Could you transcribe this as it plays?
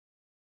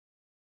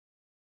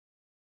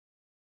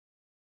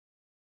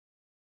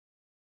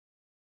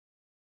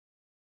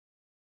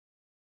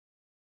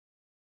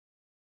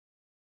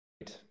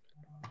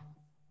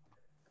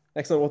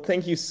Excellent. Well,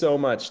 thank you so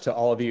much to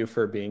all of you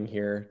for being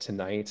here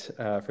tonight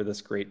for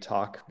this great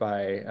talk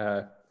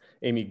by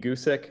Amy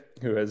Gusick,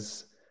 who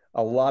has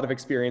a lot of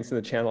experience in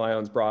the Channel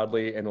Islands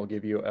broadly and will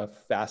give you a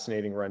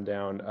fascinating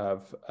rundown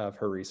of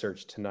her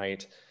research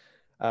tonight.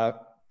 Uh,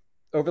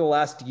 Over the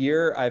last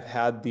year, I've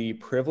had the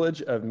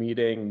privilege of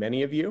meeting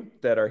many of you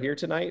that are here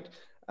tonight.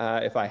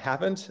 If I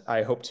haven't,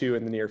 I hope to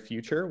in the near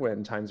future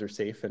when times are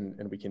safe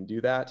and we can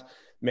do that.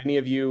 Many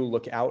of you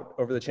look out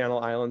over the Channel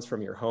Islands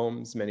from your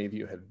homes. Many of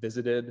you have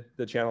visited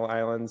the Channel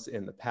Islands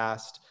in the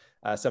past.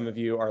 Some of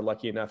you are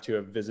lucky enough to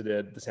have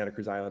visited the Santa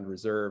Cruz Island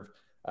Reserve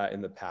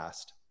in the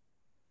past.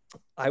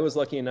 I was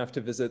lucky enough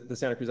to visit the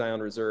Santa Cruz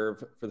Island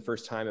Reserve for the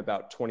first time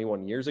about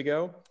 21 years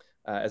ago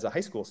as a high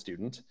school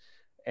student.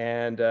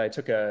 And I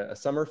took a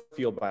summer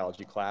field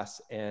biology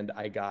class and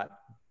I got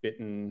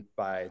bitten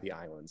by the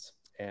islands.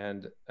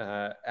 And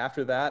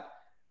after that,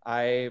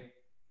 I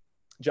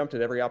jumped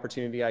at every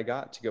opportunity I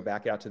got to go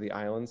back out to the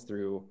islands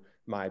through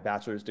my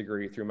bachelor's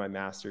degree, through my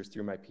master's,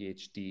 through my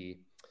PhD.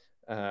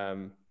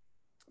 Um,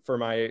 for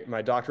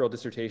my doctoral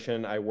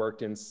dissertation, I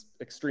worked in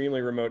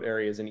extremely remote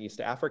areas in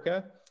East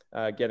Africa,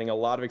 getting a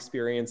lot of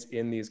experience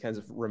in these kinds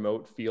of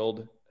remote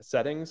field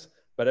settings.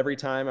 But every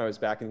time I was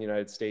back in the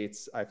United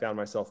States, I found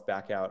myself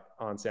back out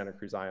on Santa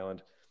Cruz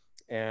Island.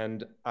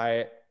 And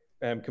I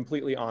am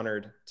completely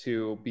honored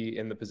to be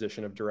in the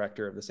position of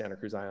director of the Santa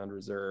Cruz Island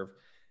Reserve.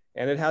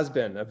 And it has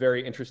been a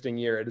very interesting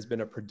year. It has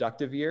been a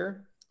productive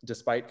year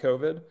despite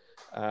COVID.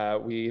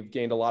 We've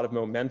gained a lot of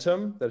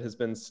momentum that has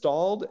been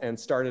stalled and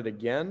started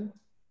again.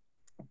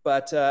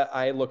 But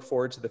I look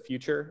forward to the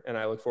future, and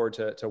I look forward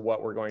to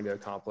what we're going to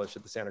accomplish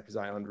at the Santa Cruz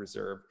Island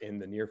Reserve in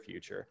the near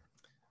future.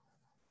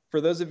 For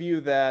those of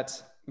you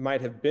that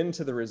might have been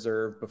to the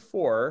reserve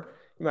before,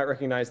 you might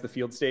recognize the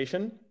field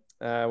station.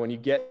 When you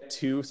get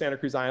to Santa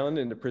Cruz Island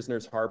into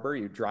Prisoners Harbor,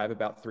 you drive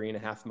about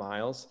 3.5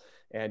 miles,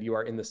 and you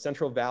are in the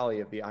central valley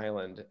of the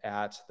island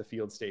at the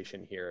field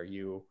station here.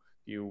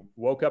 You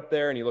woke up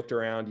there and you looked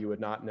around, you would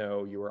not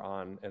know you were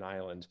on an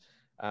island.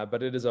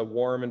 But it is a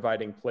warm,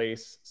 inviting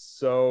place.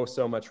 So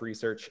much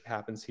research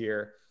happens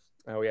here.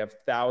 We have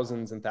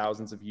thousands and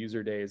thousands of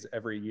user days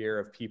every year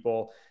of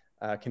people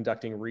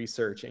conducting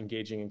research,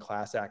 engaging in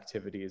class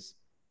activities,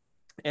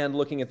 and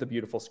looking at the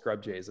beautiful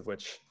scrub jays, of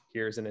which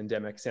here's an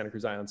endemic Santa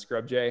Cruz Island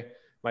scrub jay.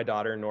 My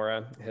daughter,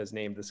 Nora, has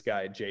named this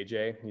guy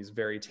JJ. He's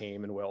very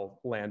tame and will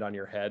land on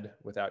your head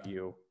without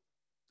you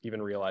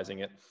even realizing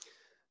it.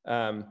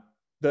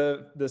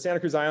 The Santa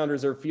Cruz Island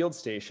Reserve Field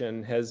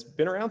Station has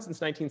been around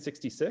since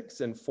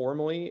 1966 and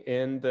formally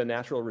in the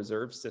Natural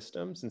Reserve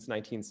System since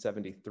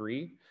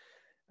 1973.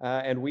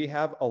 And we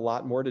have a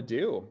lot more to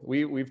do.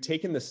 We've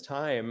taken this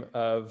time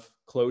of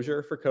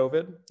closure for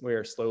COVID. We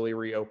are slowly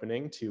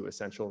reopening to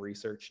essential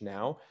research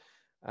now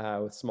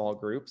with small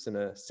groups in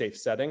a safe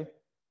setting.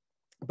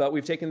 But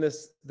we've taken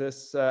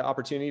this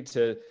opportunity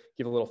to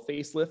give a little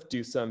facelift,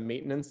 do some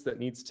maintenance that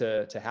needs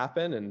to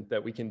happen and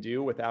that we can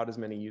do without as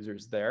many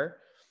users there.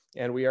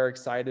 And we are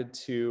excited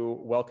to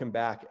welcome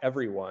back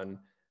everyone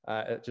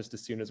just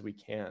as soon as we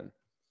can.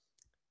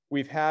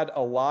 We've had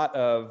a lot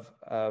of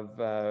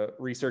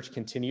research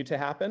continue to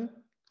happen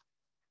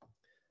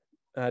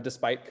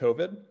despite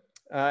COVID.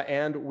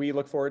 And we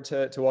look forward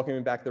to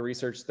welcoming back the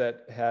research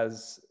that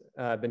has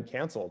been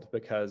canceled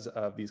because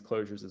of these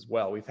closures as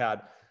well. We've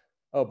had,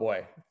 oh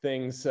boy,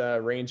 things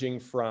ranging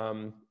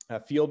from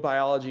field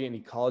biology and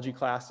ecology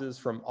classes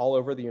from all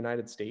over the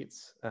United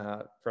States,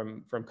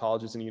 from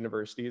colleges and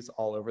universities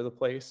all over the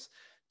place,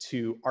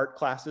 to art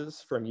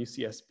classes from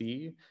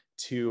UCSB,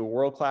 to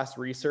world-class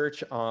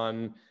research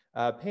on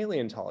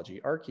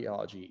paleontology,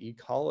 archaeology,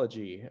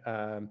 ecology,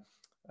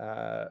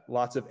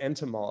 lots of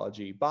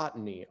entomology,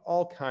 botany,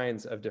 all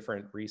kinds of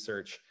different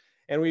research.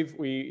 And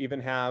we even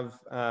have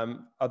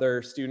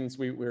other students.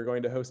 We're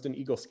going to host an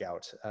Eagle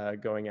Scout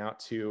going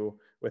out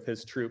with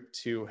his troop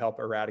to help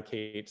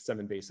eradicate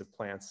some invasive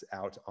plants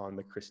out on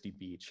the Christie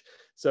Beach.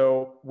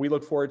 So we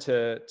look forward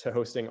to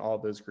hosting all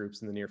of those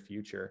groups in the near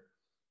future.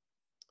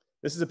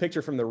 This is a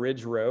picture from the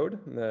Ridge Road,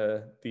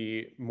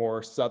 the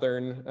more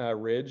southern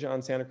ridge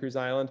on Santa Cruz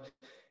Island.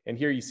 And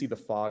here you see the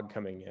fog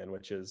coming in,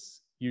 which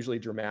is usually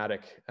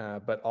dramatic,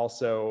 but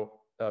also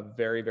a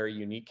very, very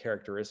unique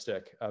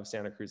characteristic of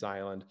Santa Cruz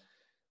Island.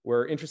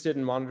 We're interested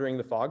in monitoring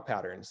the fog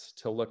patterns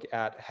to look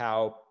at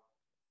how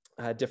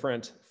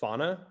different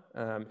fauna,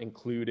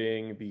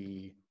 including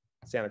the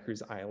Santa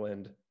Cruz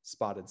Island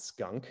spotted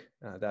skunk,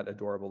 that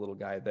adorable little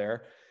guy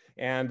there,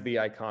 and the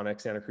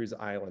iconic Santa Cruz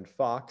Island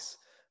fox,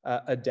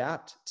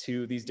 adapt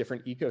to these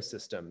different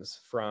ecosystems,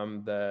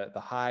 from the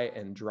high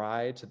and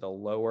dry to the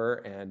lower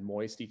and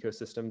moist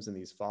ecosystems in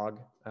these fog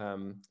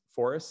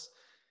forests.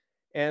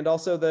 And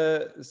also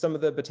some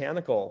of the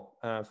botanical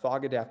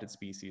fog adapted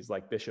species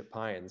like bishop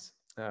pines.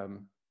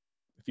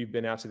 If you've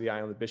been out to the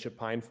island, the bishop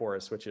pine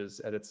forest, which is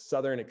at its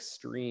southern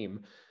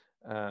extreme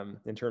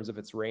in terms of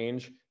its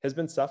range, has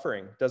been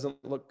suffering,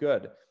 doesn't look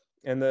good.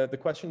 And the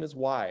question is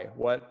why?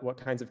 What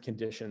kinds of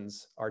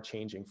conditions are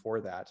changing for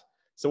that?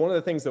 So one of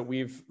the things that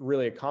we've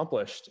really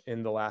accomplished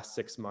in the last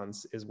 6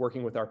 months is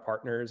working with our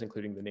partners,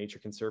 including the Nature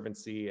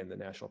Conservancy and the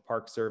National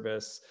Park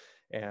Service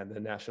and the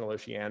National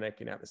Oceanic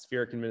and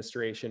Atmospheric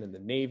Administration and the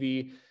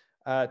Navy,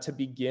 to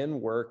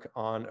begin work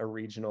on a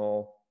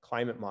regional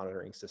climate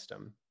monitoring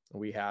system.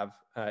 We have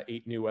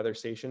 8 new weather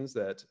stations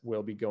that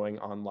will be going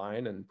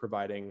online and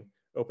providing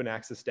open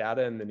access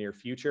data in the near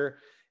future.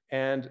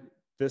 And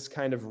this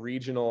kind of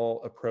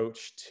regional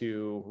approach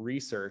to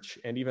research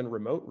and even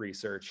remote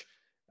research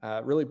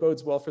really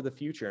bodes well for the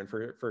future and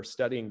for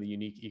studying the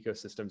unique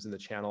ecosystems in the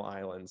Channel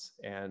Islands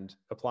and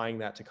applying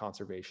that to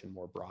conservation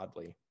more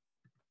broadly.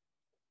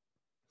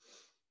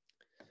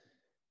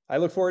 I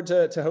look forward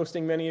to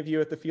hosting many of you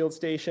at the field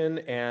station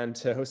and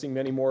to hosting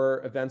many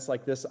more events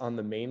like this on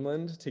the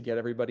mainland to get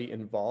everybody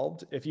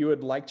involved. If you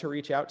would like to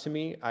reach out to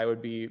me, I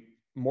would be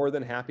more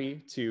than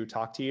happy to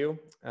talk to you.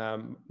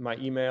 My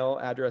email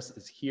address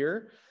is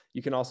here.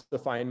 You can also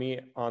find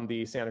me on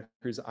the Santa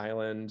Cruz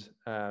Island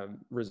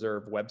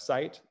Reserve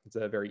website. It's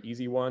a very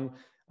easy one.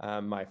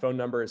 My phone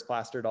number is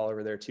plastered all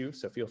over there too,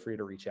 so feel free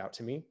to reach out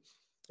to me.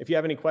 If you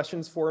have any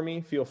questions for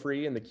me, feel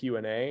free in the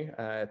Q&A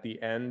at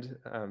the end.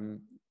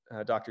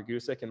 Dr.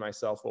 Gusick and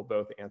myself will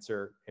both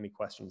answer any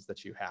questions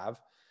that you have.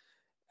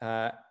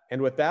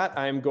 And with that,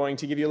 I'm going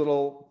to give you a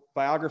little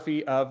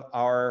biography of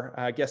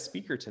our guest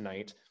speaker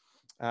tonight,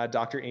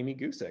 Dr. Amy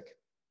Gusick.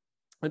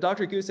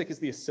 Dr. Gusick is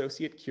the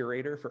Associate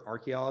Curator for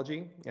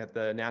Archaeology at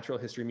the Natural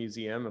History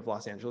Museum of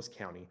Los Angeles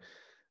County.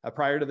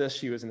 Prior to this,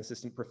 she was an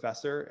assistant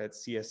professor at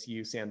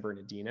CSU San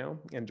Bernardino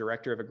and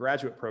director of a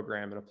graduate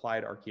program in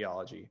applied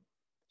archaeology.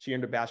 She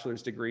earned a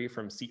bachelor's degree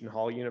from Seton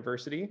Hall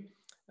University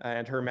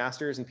and her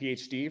master's and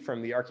PhD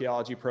from the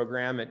archaeology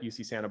program at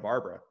UC Santa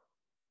Barbara.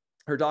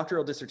 Her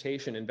doctoral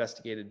dissertation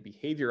investigated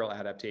behavioral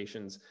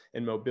adaptations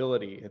and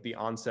mobility at the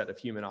onset of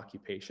human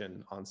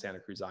occupation on Santa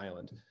Cruz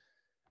Island.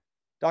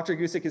 Dr.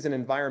 Gusick is an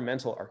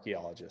environmental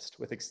archaeologist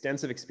with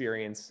extensive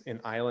experience in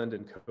island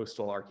and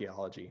coastal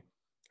archaeology.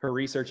 Her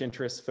research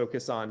interests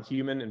focus on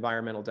human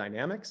environmental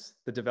dynamics,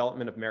 the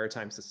development of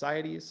maritime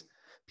societies,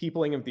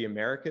 peopling of the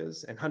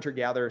Americas, and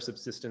hunter-gatherer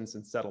subsistence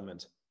and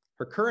settlement.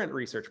 Her current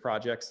research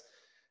projects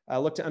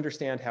look to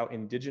understand how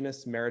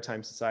indigenous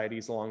maritime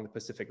societies along the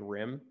Pacific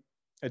Rim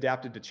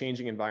adapted to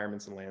changing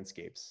environments and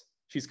landscapes.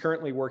 She's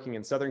currently working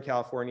in Southern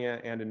California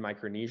and in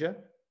Micronesia.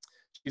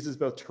 She uses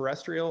both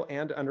terrestrial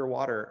and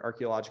underwater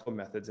archaeological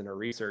methods in her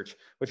research,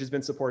 which has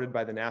been supported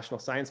by the National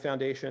Science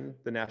Foundation,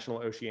 the National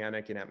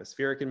Oceanic and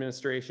Atmospheric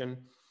Administration,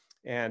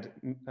 and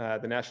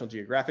the National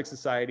Geographic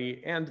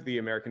Society, and the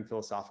American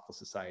Philosophical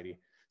Society.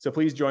 So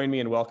please join me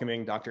in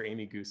welcoming Dr.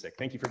 Amy Gusick.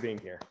 Thank you for being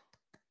here.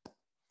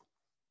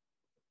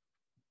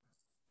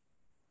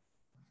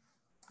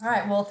 All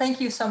right, well,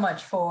 thank you so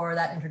much for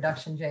that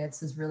introduction, Jay.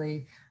 This is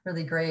really,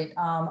 really great.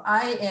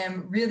 I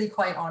am really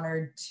quite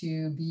honored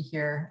to be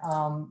here,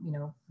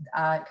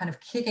 kind of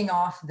kicking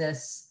off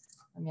this.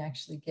 Let me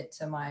actually get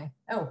to my,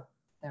 oh,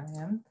 there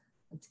I am.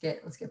 Let's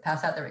get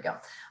past that, there we go.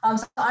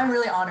 So I'm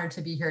really honored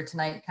to be here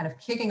tonight, kind of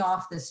kicking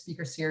off this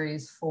speaker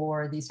series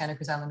for the Santa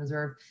Cruz Island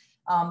Reserve.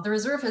 The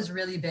reserve has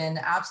really been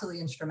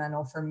absolutely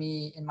instrumental for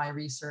me in my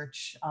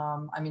research.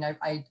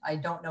 I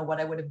don't know what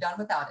I would have done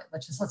without it.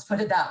 Let's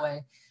put it that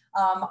way.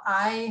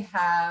 I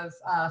have,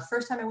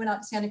 first time I went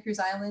out to Santa Cruz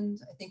Island,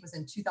 I think was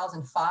in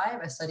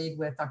 2005. I studied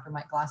with Dr.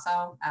 Mike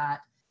Glassow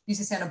at UC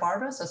Santa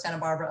Barbara, so Santa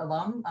Barbara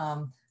alum.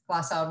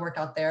 Glassow had worked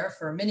out there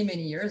for many,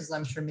 many years, as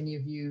I'm sure many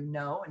of you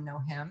know and know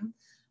him.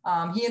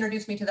 He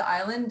introduced me to the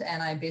island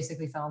and I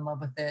basically fell in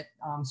love with it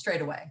straight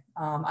away.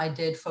 I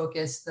did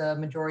focus the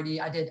majority,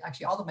 I did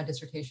actually all of my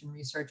dissertation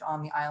research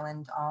on the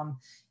island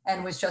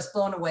and was just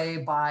blown away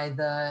by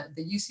the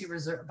UC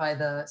Reserve, by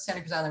the Santa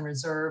Cruz Island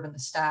Reserve and the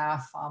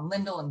staff.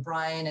 Lyndall and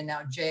Brian and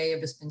now Jay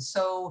have just been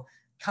so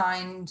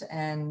kind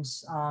and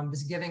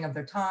just giving of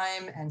their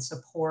time and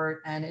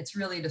support. And it's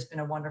really just been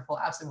a wonderful,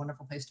 absolutely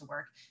wonderful place to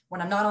work.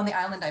 When I'm not on the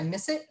island, I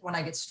miss it. When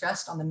I get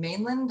stressed on the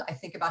mainland, I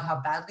think about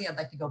how badly I'd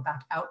like to go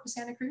back out to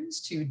Santa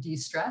Cruz to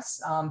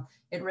de-stress.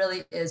 It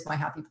really is my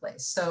happy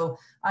place. So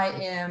I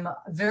am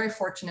very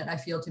fortunate, I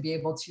feel, to be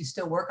able to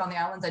still work on the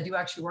islands. I do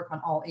actually work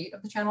on all 8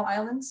 of the Channel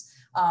Islands,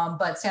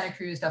 but Santa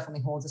Cruz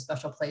definitely holds a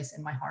special place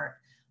in my heart.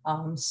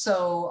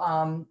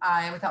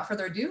 I, without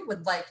further ado,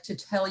 would like to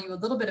tell you a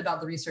little bit about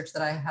the research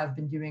that I have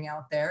been doing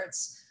out there.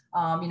 It's,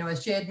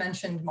 as Jay had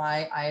mentioned,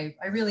 I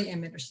really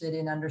am interested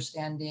in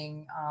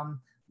understanding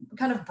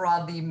kind of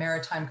broadly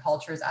maritime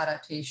cultures,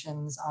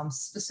 adaptations,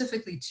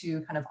 specifically to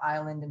kind of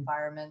island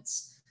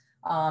environments,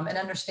 and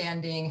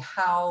understanding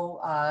how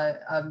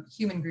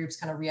human groups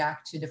kind of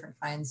react to different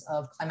kinds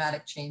of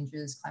climatic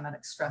changes,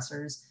 climatic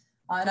stressors.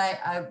 And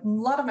a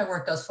lot of my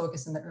work does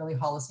focus in the early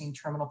Holocene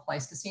terminal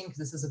Pleistocene, because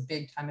this is a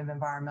big time of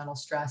environmental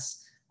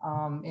stress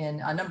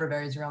in a number of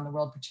areas around the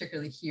world,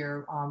 particularly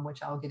here,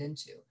 which I'll get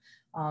into.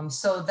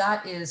 So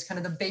that is kind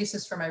of the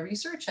basis for my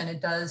research, and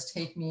it does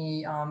take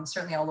me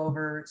certainly all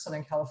over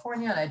Southern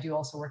California, and I do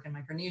also work in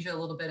Micronesia a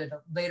little bit at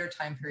a later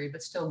time period,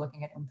 but still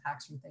looking at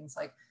impacts from things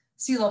like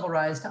sea level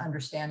rise to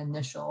understand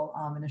initial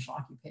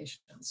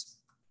occupations.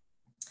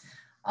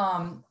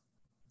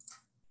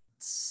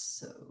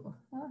 So,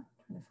 trying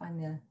to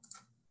find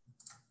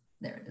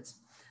there it is.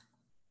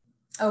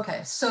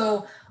 Okay,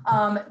 so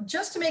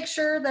just to make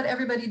sure that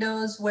everybody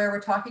knows where we're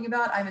talking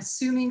about, I'm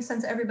assuming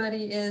since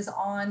everybody is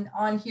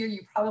on here, you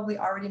probably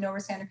already know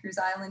where Santa Cruz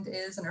Island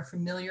is and are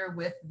familiar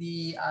with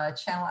the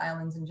Channel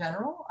Islands in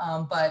general,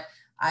 but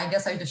I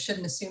guess I just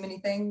shouldn't assume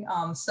anything.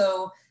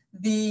 So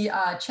the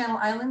Channel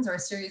Islands are a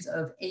series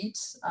of 8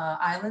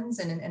 islands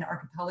in an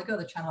archipelago,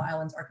 the Channel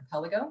Islands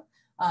archipelago.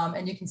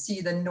 And you can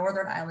see the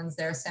northern islands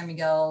there, San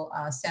Miguel,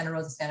 Santa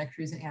Rosa, Santa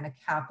Cruz, and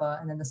Anacapa,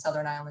 and then the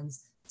southern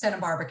islands, Santa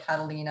Barbara,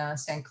 Catalina,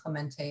 San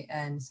Clemente,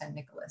 and San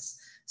Nicolas.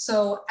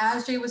 So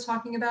as Jay was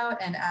talking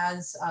about, and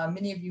as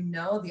many of you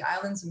know, the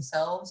islands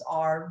themselves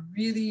are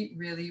really,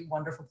 really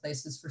wonderful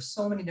places for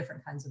so many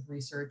different kinds of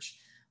research,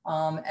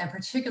 and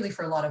particularly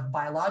for a lot of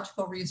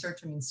biological research.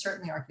 I mean,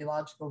 certainly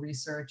archaeological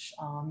research,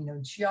 you know,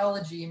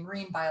 geology,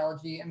 marine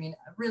biology. I mean,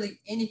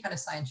 really any kind of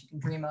science you can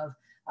dream of,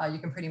 you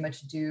can pretty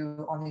much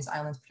do on these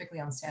islands,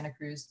 particularly on Santa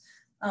Cruz.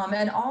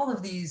 And all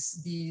of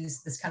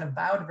this kind of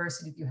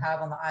biodiversity that you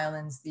have on the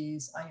islands,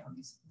 these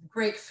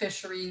great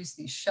fisheries,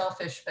 these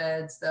shellfish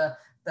beds, the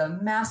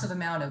massive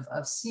amount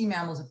of sea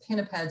mammals, of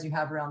pinnipeds you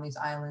have around these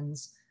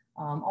islands,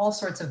 all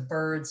sorts of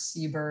birds,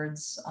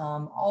 seabirds,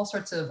 all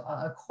sorts of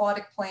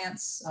aquatic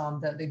plants,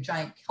 the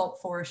giant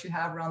kelp forest you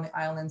have around the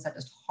islands that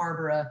just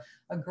harbor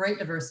a great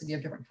diversity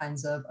of different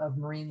kinds of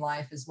marine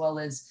life, as well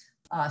as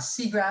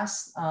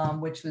seagrass,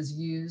 which was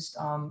used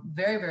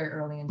very, very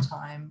early in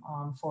time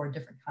for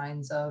different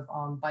kinds of,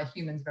 by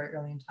humans very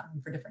early in time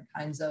for different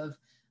kinds of,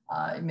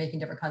 making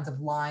different kinds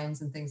of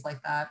lines and things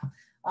like that.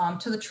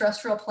 To the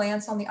terrestrial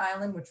plants on the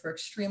island, which were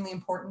extremely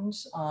important,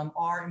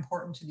 are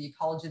important to the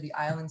ecology of the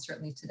island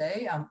certainly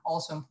today,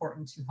 also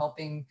important to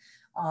helping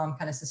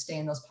kind of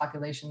sustain those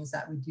populations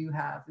that we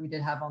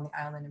did have on the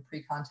island in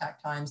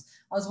pre-contact times,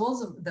 as well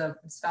as the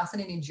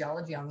fascinating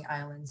geology on the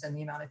islands and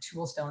the amount of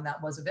toolstone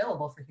that was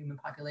available for human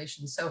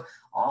populations. So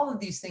all of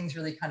these things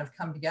really kind of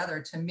come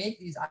together to make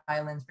these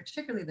islands,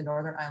 particularly the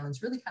northern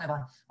islands, really kind of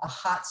a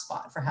hot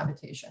spot for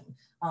habitation.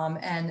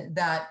 And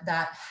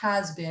that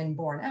has been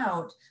borne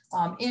out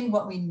in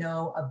what we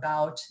know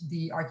about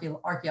the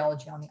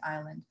archaeology on the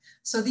island.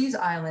 So these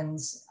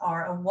islands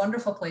are a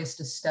wonderful place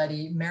to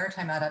study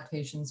maritime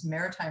adaptations,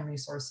 maritime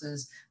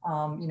resources,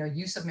 you know,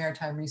 use of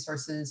maritime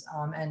resources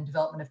and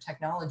development of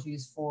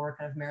technologies for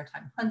kind of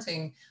maritime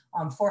hunting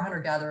for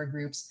hunter-gatherer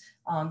groups,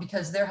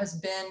 because there has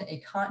been a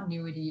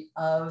continuity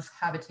of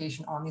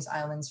habitation on these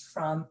islands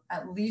from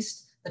at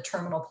least the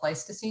terminal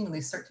Pleistocene, at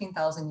least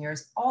 13,000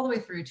 years, all the way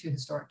through to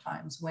historic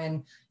times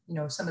when, you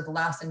know, some of the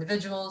last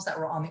individuals that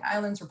were on the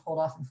islands were pulled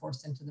off and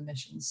forced into the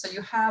missions. So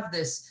you have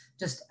this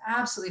just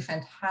absolutely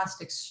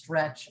fantastic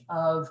stretch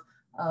of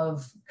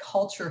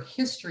culture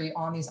history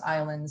on these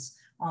islands,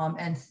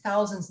 and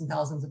thousands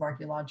of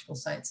archaeological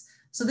sites.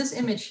 So this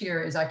image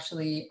here is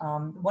actually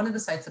one of the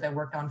sites that I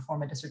worked on for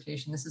my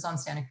dissertation. This is on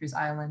Santa Cruz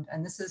Island,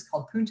 and this is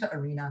called Punta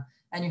Arena.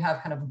 And you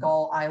have kind of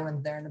Gull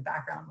Island there in the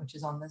background, which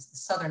is on the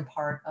southern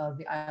part of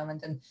the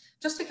island. And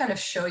just to kind of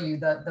show you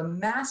the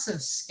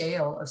massive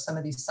scale of some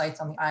of these sites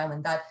on the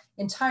island, that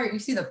entire, you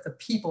see the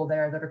people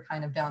there that are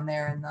kind of down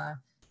there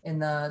in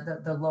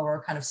the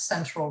lower kind of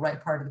central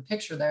right part of the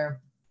picture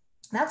there.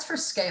 That's for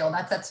scale.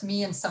 That's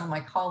me and some of my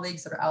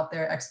colleagues that are out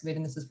there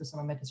excavating. This is for some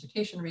of my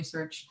dissertation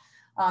research.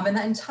 And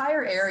that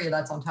entire area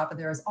that's on top of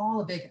there is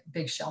all a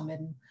big shell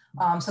midden.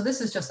 So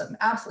this is just an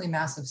absolutely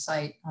massive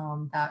site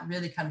that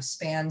really kind of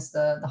spans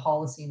the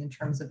Holocene in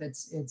terms of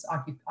its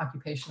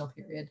occupational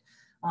period.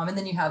 And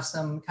then you have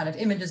some kind of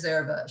images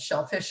there of a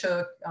shellfish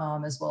hook,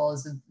 as well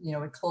as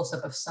a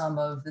close-up of some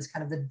of this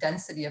kind of the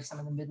density of some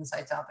of the midden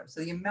sites out there. So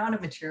the amount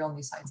of material in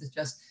these sites is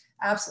just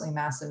absolutely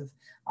massive.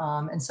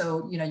 And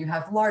so, you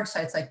have large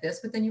sites like this,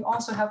 but then you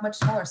also have much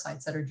smaller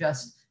sites that are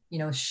just,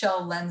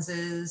 shell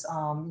lenses,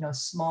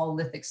 small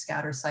lithic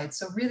scatter sites.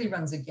 So really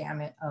runs a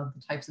gamut of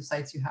the types of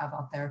sites you have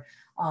out there,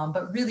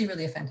 but really,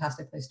 really a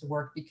fantastic place to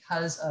work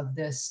because of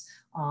this,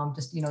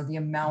 the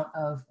amount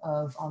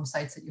of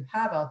sites that you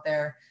have out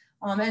there.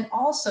 And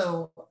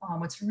also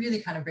what's really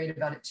kind of great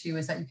about it too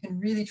is that you can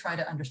really try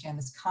to understand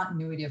this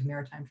continuity of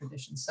maritime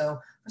traditions. So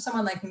for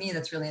someone like me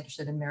that's really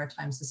interested in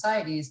maritime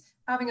societies,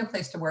 having a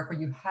place to work where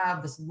you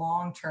have this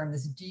long-term,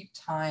 this deep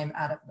time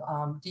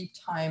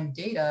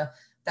data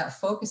that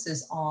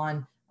focuses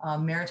on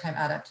maritime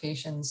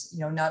adaptations,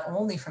 not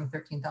only from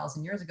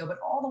 13,000 years ago, but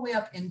all the way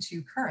up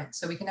into current.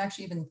 So we can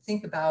actually even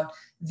think about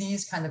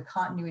these kind of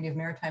continuity of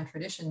maritime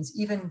traditions,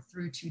 even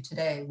through to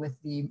today with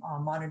the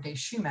modern day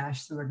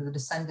Chumash, who are the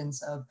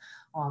descendants of,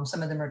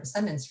 some of them are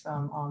descendants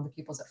from the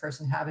peoples that first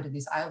inhabited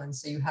these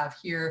islands. So you have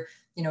here,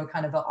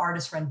 kind of an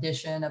artist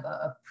rendition of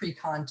a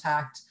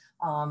pre-contact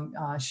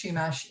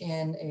Chumash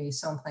in a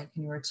sewn plank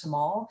canoe or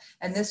tamal.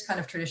 And this kind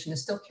of tradition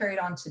is still carried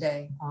on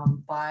today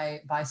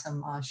by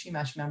some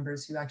Chumash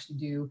members who actually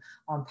do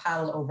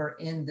paddle over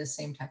in this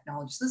same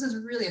technology. So this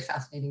is really a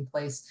fascinating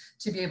place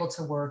to be able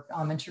to work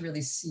and to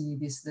really see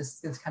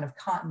this kind of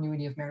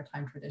continuity of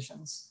maritime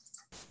traditions.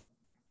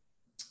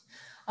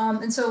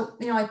 And so,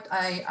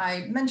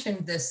 I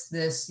mentioned this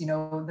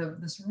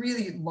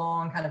really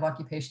long kind of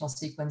occupational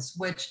sequence,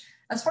 which,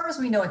 as far as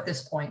we know at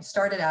this point,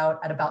 started out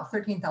at about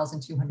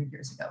 13,200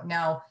 years ago.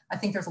 Now, I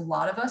think there's a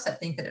lot of us that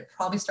think that it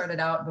probably started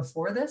out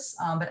before this,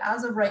 but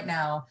as of right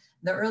now,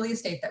 the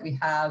earliest date that we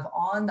have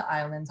on the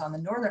islands, on the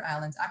northern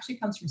islands, actually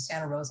comes from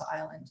Santa Rosa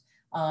Island.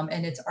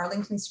 And it's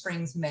Arlington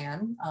Springs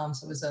man.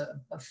 So it was a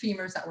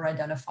femurs that were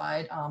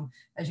identified.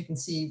 As you can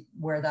see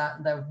where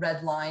the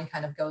red line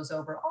kind of goes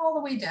over all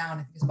the way down.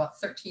 I think it's about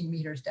 13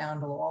 meters down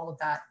below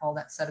all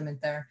that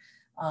sediment there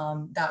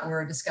that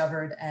were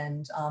discovered.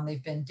 And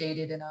they've been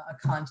dated in a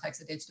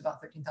context that dates to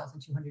about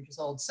 13,200 years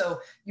old. So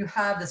you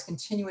have this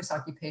continuous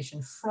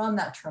occupation from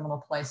that terminal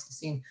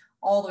Pleistocene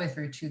all the way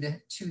through to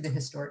the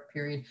historic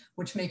period,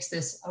 which makes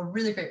this a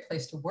really great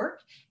place to work.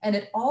 And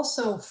it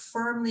also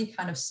firmly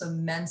kind of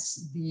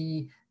cements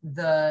the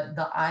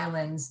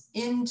islands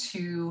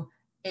into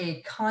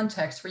a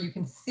context where you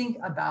can think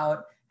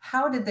about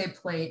how did they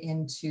play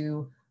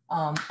into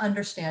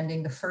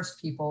understanding the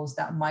first peoples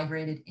that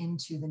migrated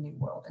into the New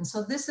World. And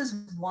so this is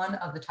one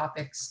of the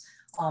topics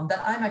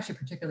that I'm actually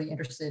particularly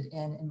interested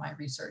in my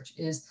research,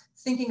 is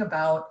thinking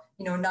about,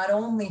 not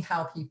only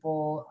how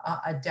people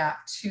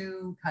adapt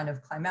to kind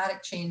of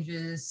climatic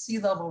changes, sea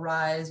level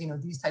rise,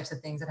 these types of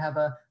things that have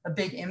a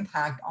big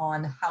impact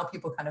on how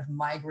people kind of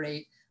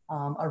migrate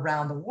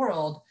around the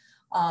world,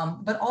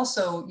 but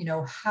also,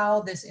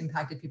 how this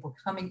impacted people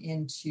coming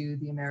into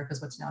the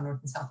Americas, what's now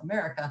North and South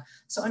America.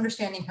 So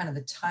understanding kind of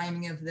the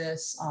timing of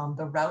this,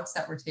 the routes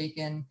that were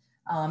taken,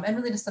 and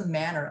really just the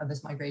manner of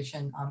this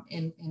migration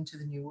into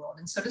the New World.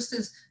 And so just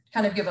to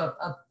kind of give a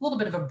little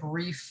bit of a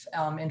brief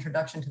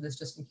introduction to this,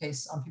 just in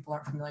case people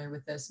aren't familiar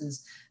with this,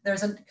 is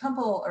there's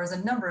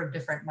a number of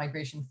different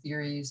migration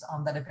theories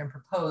that have been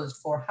proposed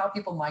for how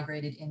people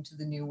migrated into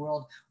the New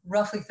World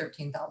roughly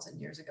 13,000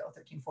 years ago,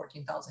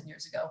 14,000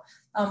 years ago.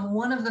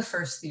 One of the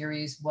first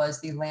theories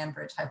was the land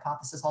bridge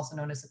hypothesis, also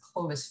known as the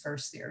Clovis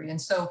first theory.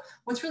 And so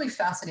what's really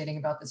fascinating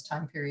about this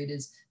time period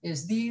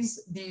is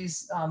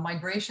these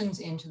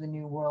migrations into the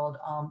New World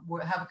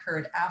have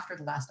occurred after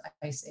the last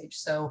ice age.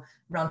 So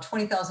around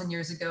 20,000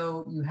 years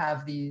ago, you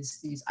have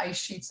these ice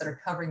sheets that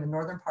are covering the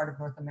northern part of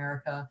North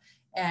America,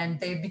 and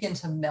they begin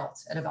to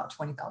melt at about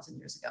 20,000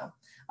 years ago.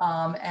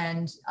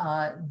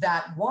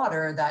 That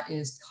water that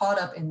is caught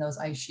up in those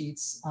ice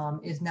sheets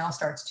now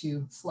starts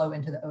to flow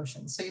into the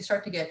ocean. So you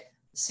start to get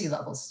sea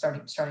levels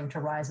starting to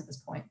rise at this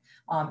point.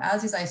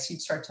 As these ice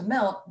sheets start to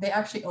melt, they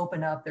actually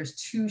open up. There's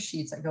two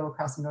sheets that go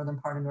across the northern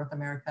part of North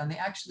America, and they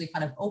actually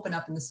kind of open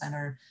up in the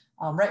center,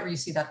 right where you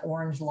see that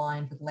orange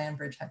line for the land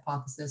bridge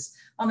hypothesis.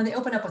 And they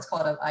open up what's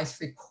called an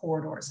ice-free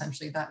corridor,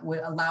 essentially, that would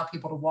allow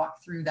people to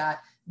walk through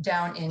that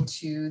down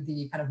into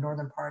the kind of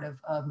northern part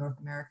of North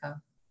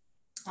America.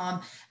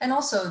 And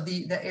also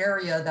the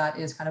area that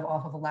is kind of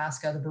off of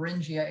Alaska, the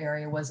Beringia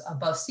area, was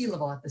above sea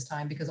level at this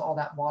time because all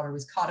that water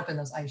was caught up in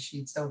those ice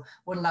sheets. So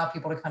would allow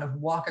people to kind of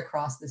walk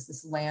across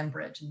this land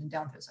bridge and then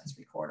down through this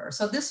ice-free corridor.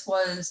 So this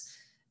was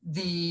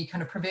the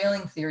kind of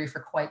prevailing theory for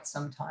quite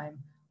some time.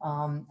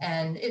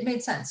 And it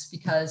made sense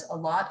because a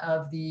lot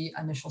of the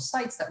initial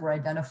sites that were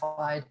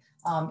identified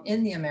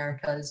in the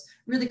Americas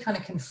really kind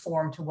of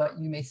conform to what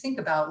you may think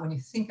about when you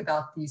think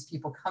about these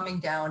people coming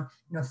down,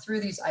 through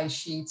these ice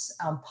sheets,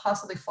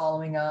 possibly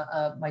following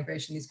a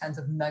migration, these kinds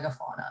of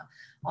megafauna.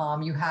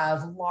 You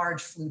have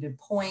large fluted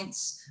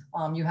points.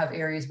 You have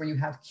areas where you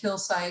have kill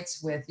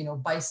sites with,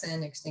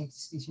 bison, extinct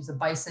species of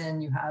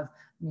bison. You have,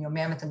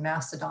 mammoth and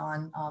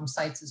mastodon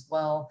sites as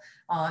well.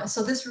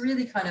 So this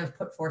really kind of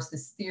put forth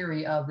this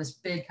theory of this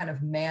big kind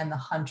of man the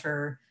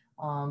hunter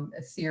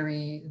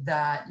theory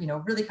that,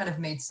 really kind of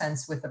made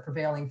sense with the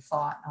prevailing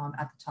thought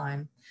at the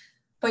time.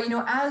 But,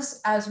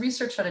 as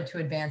research started to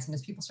advance and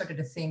as people started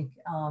to think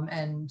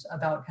and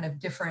about kind of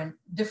different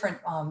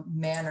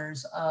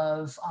manners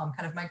of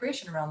kind of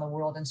migration around the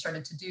world and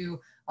started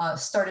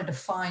to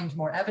find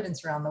more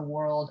evidence around the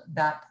world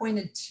that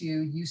pointed to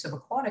use of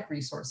aquatic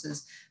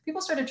resources,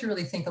 people started to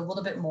really think a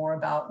little bit more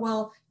about,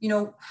 well,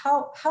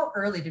 how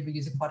early did we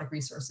use aquatic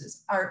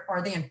resources?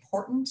 Are they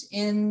important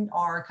in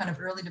our kind of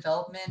early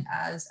development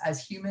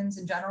as humans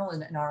in general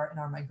and in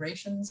our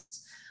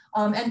migrations?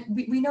 And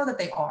we know that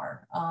they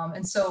are.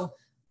 And so,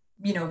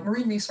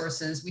 marine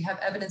resources, we have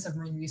evidence of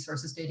marine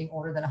resources dating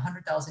older than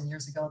 100,000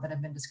 years ago that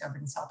have been discovered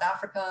in South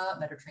Africa,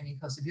 Mediterranean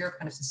coast of Europe,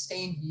 kind of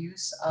sustained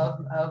use of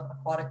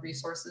aquatic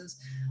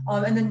resources.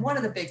 And then one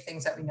of the big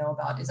things that we know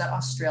about is that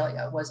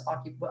Australia was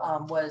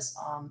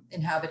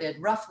inhabited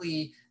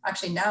roughly,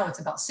 actually now it's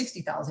about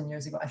 60,000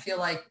 years ago. I feel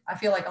like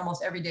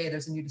almost every day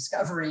there's a new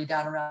discovery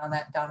down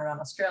around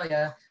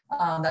Australia.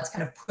 That's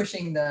kind of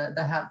pushing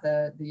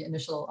the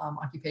initial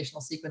occupational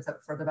sequence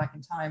up further back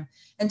in time.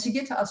 And to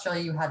get to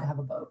Australia, you had to have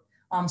a boat.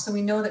 So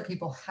we know that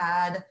people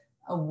had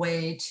a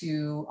way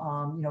to,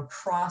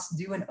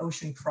 do an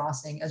ocean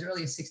crossing as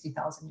early as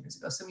 60,000 years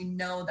ago. So we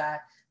know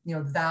that,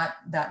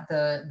 that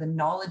the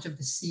knowledge of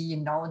the sea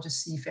and knowledge of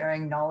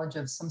seafaring, knowledge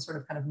of some sort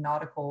of kind of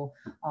nautical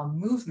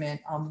movement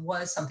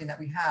was something that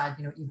we had,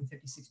 even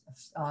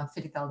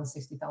 50,000,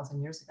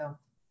 60,000 years ago.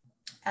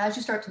 As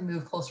you start to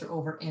move closer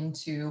over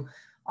into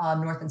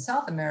North and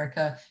South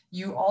America,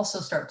 you also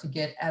start to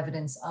get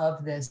evidence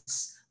of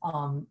this,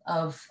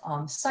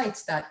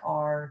 sites that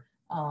are,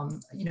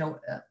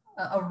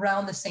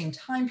 around the same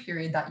time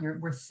period that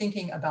we're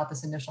thinking about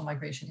this initial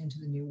migration into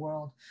the New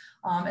World.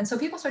 And so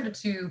people started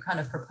to kind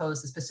of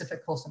propose the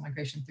specific coastal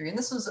migration theory. And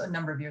this was a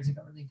number of years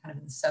ago, really kind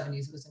of in the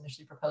 70s, it was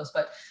initially proposed.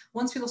 But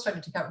once people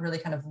started to really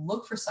kind of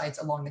look for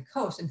sites along the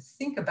coast and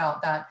think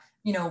about that,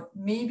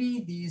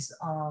 maybe these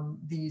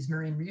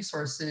marine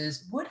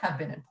resources would have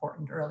been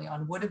important early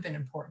on, would have been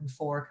important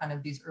for kind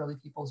of these early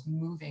people's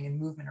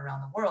movement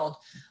around the world.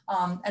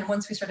 And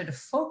once we started to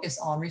focus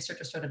on,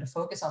 researchers started to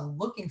focus on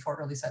looking for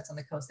early sites on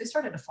the coast, they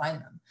started to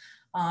find them.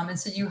 And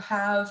so you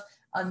have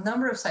a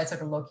number of sites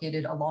that are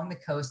located along the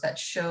coast that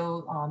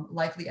show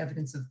likely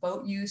evidence of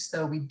boat use,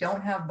 though we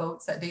don't have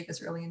boats that date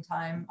this early in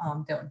time,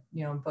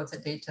 boats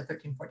that date to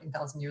 13,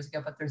 14,000 years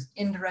ago, but there's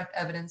indirect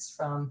evidence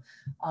from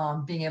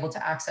being able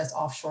to access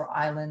offshore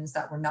islands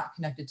that were not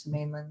connected to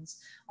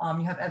mainlands.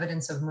 You have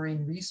evidence of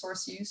marine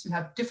resource use. You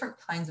have different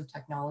kinds of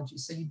technology.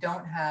 So you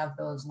don't have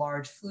those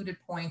large fluted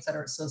points that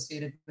are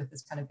associated with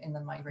this kind of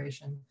inland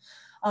migration.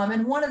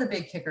 And one of the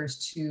big kickers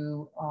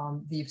to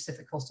the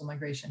Pacific coastal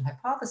migration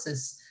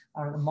hypothesis,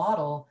 or the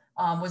model,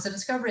 was the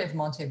discovery of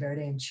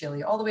Monteverde in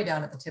Chile, all the way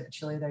down at the tip of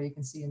Chile there, you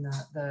can see in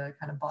the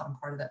kind of bottom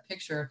part of that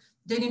picture,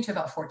 dating to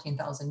about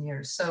 14,000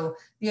 years. So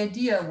the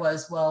idea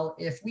was, well,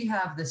 if we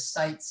have the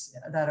sites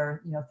that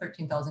are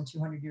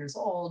 13,200 years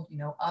old,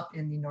 up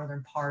in the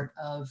northern part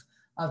of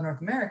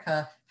North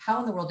America, how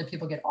in the world did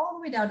people get all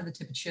the way down to the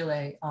tip of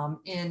Chile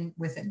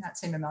within that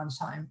same amount of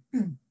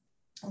time?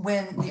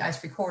 When the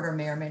ice-free corridor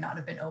may or may not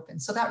have been open.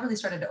 So that really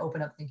started to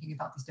open up thinking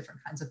about these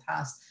different kinds of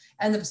paths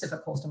and the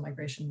Pacific coastal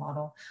migration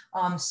model.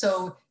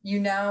 So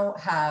you now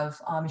have,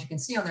 as you can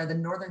see on there, the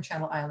Northern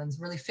Channel Islands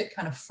really fit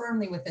kind of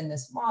firmly within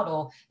this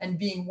model, and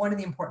being one of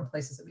the important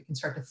places that we can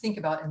start to think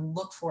about and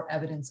look for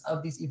evidence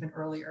of these even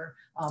earlier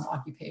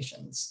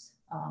occupations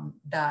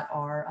that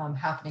are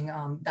happening,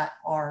 that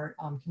are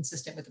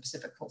consistent with the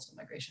Pacific coastal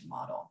migration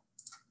model.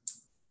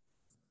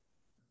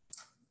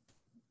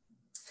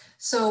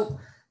 So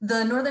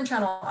the Northern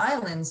Channel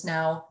Islands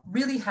now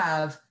really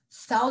have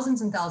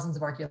thousands and thousands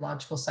of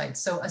archaeological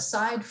sites. So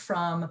aside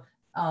from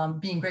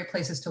being great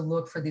places to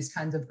look for these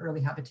kinds of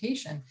early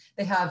habitation,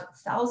 they have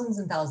thousands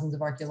and thousands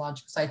of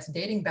archaeological sites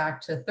dating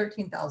back to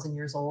 13,000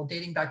 years old,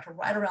 dating back to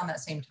right around that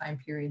same time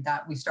period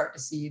that we start to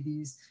see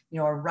these,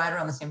 or right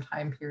around the same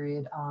time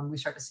period, we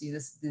start to see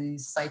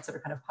these sites that are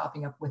kind of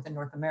popping up within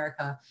North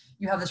America.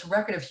 You have this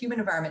record of human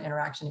environment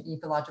interaction and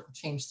ecological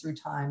change through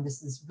time.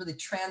 This is really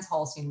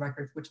trans-Holocene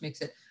record, which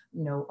makes it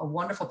a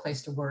wonderful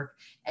place to work.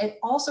 It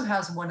also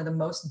has one of the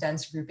most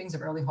dense groupings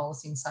of early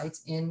Holocene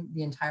sites in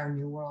the entire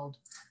New World.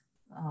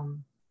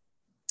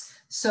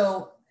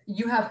 So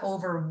you have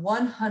over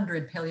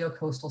 100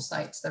 paleocoastal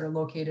sites that are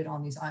located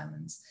on these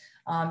islands.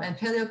 And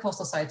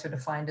paleocoastal sites are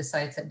defined as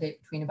sites that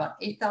date between about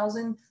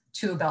 8,000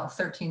 to about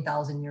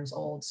 13,000 years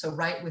old. So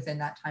right within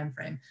that time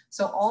frame.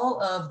 So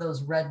all of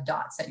those red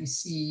dots that you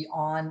see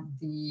on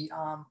the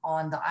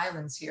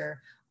islands here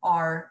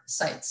are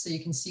sites. So you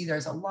can see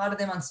there's a lot of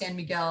them on San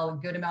Miguel, a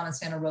good amount on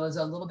Santa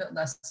Rosa, a little bit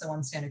less so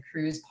on Santa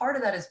Cruz. Part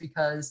of that is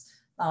because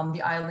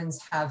the islands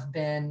have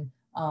been,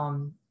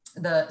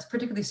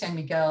 particularly San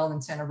Miguel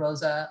and Santa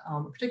Rosa,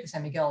 particularly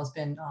San Miguel has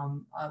been,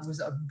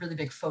 was a really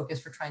big focus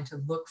for trying to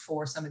look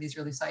for some of these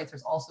early sites.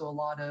 There's also a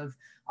lot of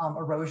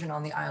erosion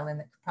on the island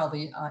that could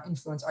probably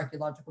influence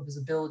archaeological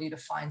visibility to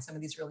find some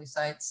of these early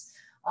sites.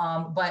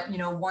 But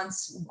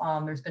once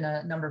there's been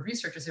a number of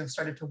researchers who have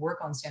started to work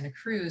on Santa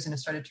Cruz and have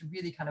started to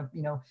really kind of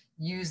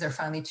use their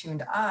finely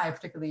tuned eye,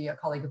 particularly a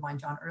colleague of mine,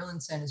 John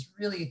Erlandson, has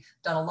really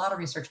done a lot of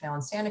research now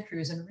on Santa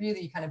Cruz and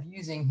really kind of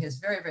using his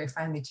very, very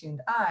finely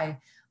tuned eye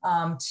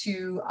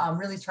to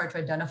really try to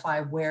identify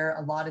where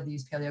a lot of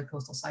these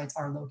paleocoastal sites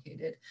are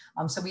located.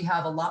 So we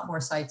have a lot more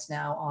sites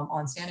now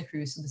on Santa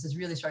Cruz. So this is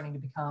really starting to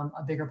become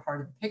a bigger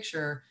part of the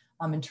picture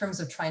in terms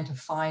of trying to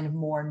find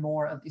more and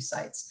more of these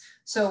sites.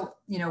 So,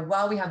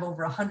 while we have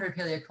over 100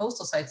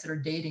 paleocoastal sites that are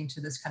dating to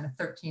this kind of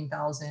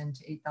 13,000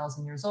 to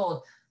 8,000 years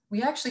old,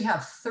 we actually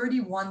have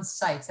 31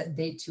 sites that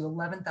date to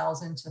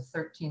 11,000 to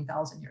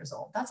 13,000 years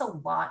old. That's a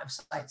lot of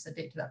sites that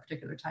date to that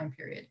particular time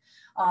period.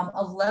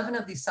 11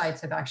 of these sites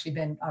have actually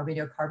been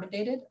radiocarbon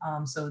dated.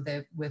 So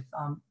they've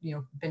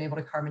been able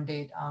to carbon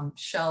date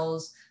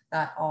shells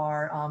that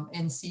are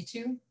in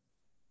situ.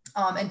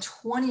 And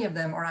 20 of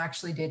them are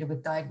actually dated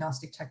with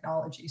diagnostic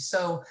technology.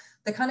 So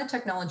the kind of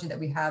technology that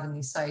we have in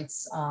these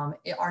sites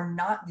are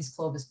not these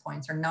Clovis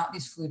points, are not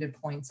these fluted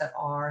points that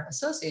are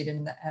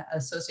associated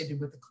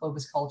with the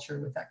Clovis culture,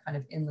 with that kind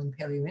of inland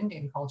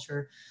Paleo-Indian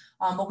culture.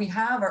 But we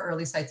have our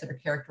early sites that are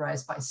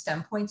characterized by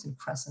stem points and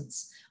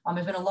crescents.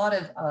 There's been a lot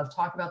of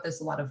talk about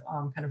this, a lot of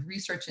kind of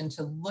research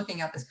into looking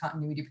at this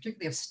continuity,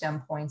 particularly of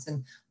stem points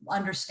and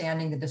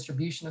understanding the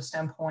distribution of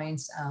stem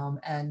points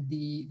and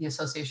the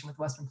association with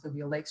Western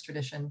Pluvial Lakes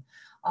tradition.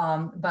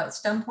 But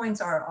stem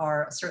points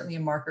are certainly a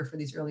marker for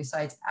these early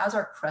sites, as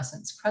are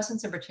crescents.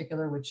 Crescents in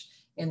particular, which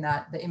in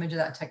that the image of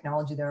that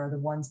technology there are the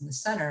ones in the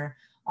center.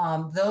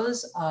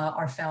 Those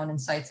are found in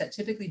sites that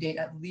typically date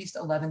at least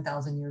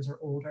 11,000 years or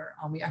older.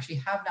 We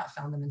actually have not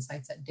found them in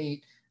sites that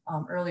date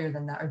earlier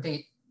than that, or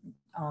date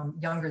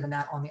younger than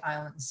that on the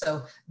island.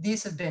 So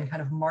these have been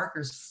kind of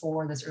markers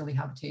for this early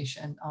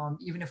habitation,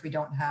 even if we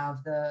don't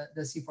have the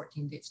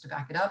C14 dates to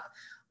back it up.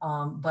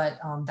 But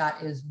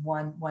that is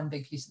one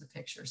big piece of the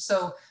picture.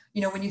 So,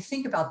 you know, when you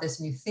think about this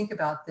and you think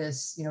about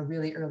this, you know,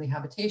 really early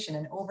habitation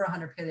and over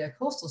 100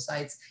 paleocoastal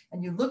sites,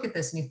 and you look at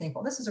this and you think,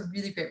 well, this is a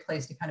really great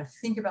place to kind of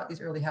think about these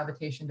early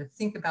habitation, to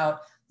think about,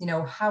 you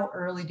know, how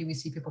early do we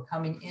see people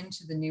coming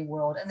into the New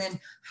World? And then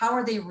how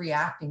are they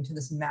reacting to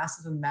this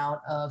massive amount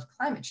of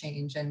climate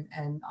change and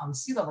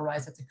sea level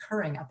rise that's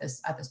occurring at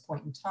this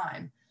point in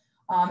time?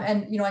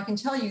 And, you know, I can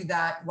tell you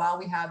that while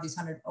we have these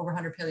over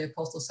 100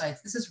 paleocoastal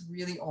sites, this is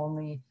really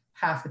only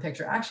half the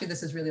picture. Actually,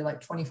 this is really like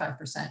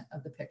 25%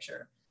 of the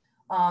picture.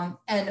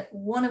 And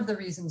one of the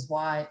reasons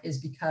why is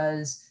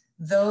because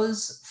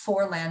those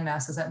 4 land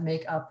masses that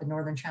make up the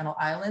Northern Channel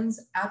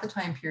Islands at the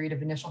time period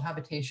of initial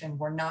habitation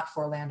were not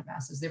 4 land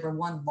masses. They were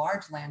one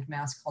large land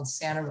mass called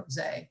Santa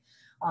Rosa.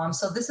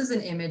 So this is an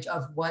image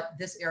of what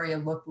this area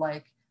looked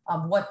like,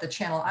 what the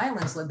Channel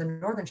Islands, the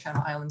Northern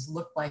Channel Islands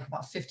looked like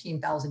about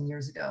 15,000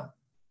 years ago.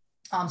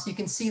 So you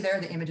can see there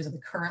the images of the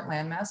current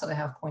landmass that I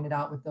have pointed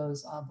out with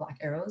those black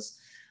arrows.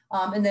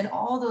 And then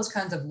all those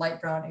kinds of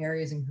light brown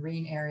areas and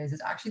green areas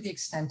is actually the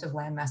extent of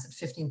landmass at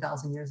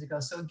 15,000 years ago.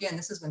 So again,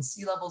 this is when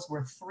sea levels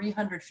were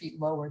 300 feet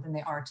lower than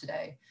they are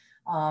today.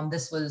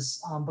 This was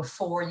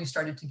before you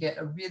started to get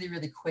a really,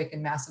 really quick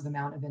and massive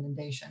amount of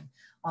inundation.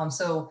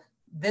 So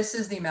this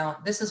is the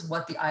amount, this is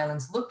what the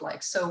islands look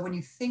like. So when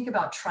you think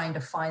about trying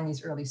to find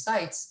these early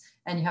sites,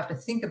 and you have to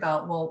think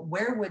about, well,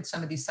 where would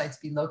some of these sites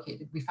be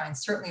located? We find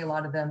certainly a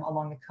lot of them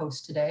along the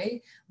coast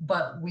today,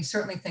 but we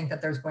certainly think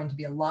that there's going to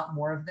be a lot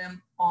more of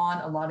them on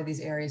a lot of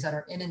these areas that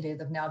are inundated,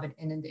 have now been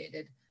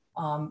inundated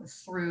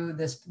through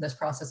this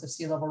process of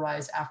sea level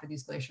rise after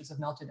these glaciers have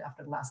melted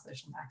after the last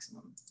glacial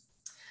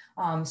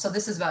maximum. So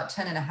this is about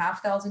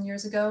 10,500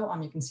 years ago.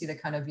 You can see the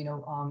kind of, you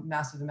know,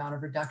 massive amount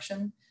of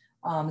reduction.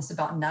 This is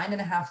about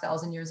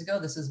 9,500 years ago.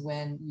 This is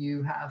when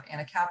you have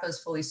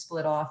Anacapas fully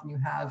split off and you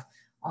have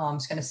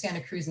kind of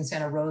Santa Cruz and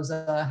Santa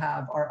Rosa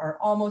are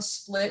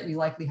almost split. We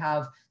likely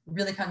have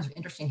really kinds of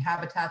interesting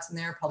habitats in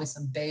there, probably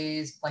some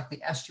bays, likely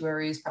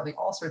estuaries, probably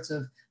all sorts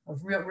of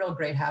real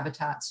great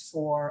habitats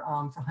for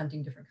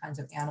hunting different kinds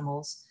of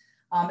animals.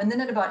 And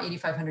then at about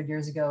 8,500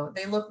 years ago,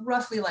 they look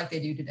roughly like they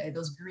do today.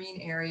 Those green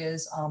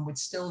areas would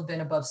still have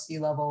been above sea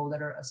level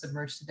that are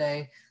submerged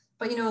today.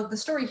 But, you know, the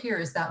story here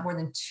is that more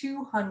than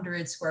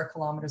 200 square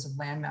kilometers of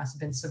landmass have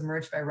been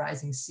submerged by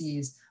rising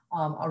seas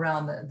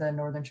around the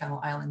Northern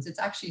Channel Islands. It's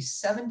actually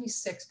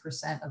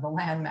 76% of the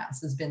landmass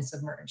has been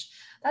submerged.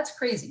 That's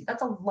crazy.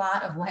 That's a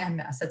lot of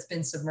landmass that's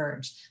been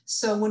submerged.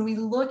 So when we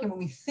look and when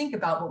we think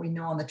about what we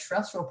know on the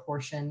terrestrial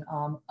portion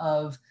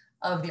of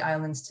the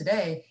islands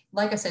today,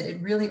 like I said,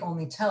 it really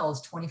only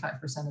tells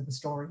 25% of the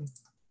story.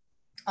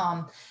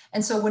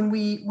 And so when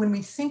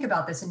we think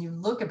about this and you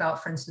look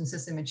about, for instance,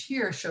 this image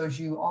here shows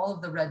you all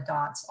of the red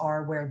dots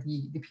are where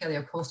the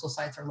paleocoastal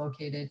sites are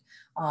located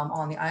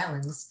on the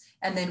islands.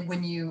 And then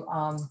when you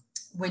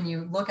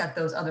look at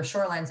those other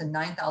shorelines, the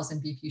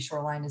 9,000 BP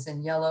shoreline is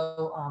in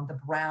yellow, the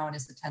brown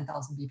is the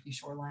 10,000 BP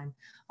shoreline.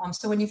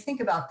 So when you think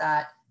about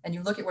that, and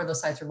you look at where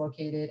those sites are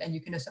located, and you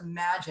can just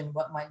imagine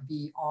what might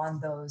be on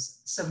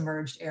those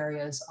submerged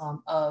areas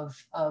of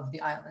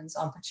the islands.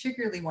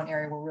 Particularly one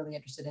area we're really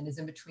interested in is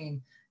in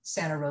between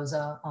Santa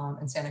Rosa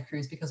and Santa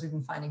Cruz, because we've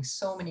been finding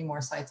so many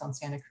more sites on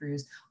Santa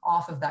Cruz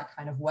off of that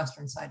kind of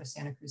western side of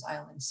Santa Cruz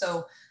Island.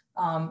 So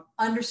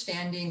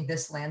understanding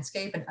this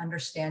landscape and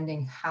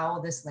understanding how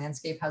this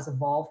landscape has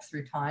evolved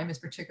through time is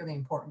particularly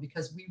important,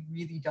 because we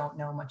really don't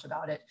know much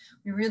about it.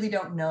 We really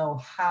don't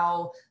know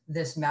how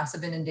this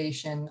massive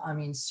inundation, I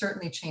mean,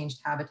 certainly changed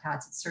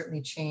habitats. It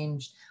certainly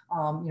changed,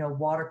 you know,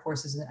 water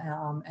courses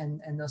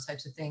and those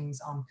types of things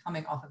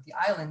coming off of the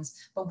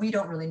islands, but we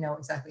don't really know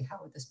exactly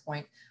how at this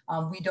point.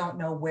 We don't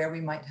know where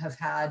we might have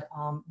had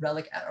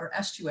relic or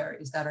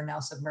estuaries that are now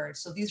submerged.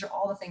 So these are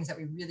all the things that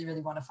we really,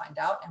 really want to find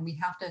out, and we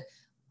have to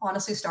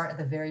honestly start at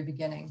the very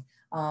beginning.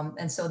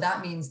 And so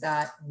that means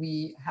that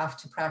we have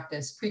to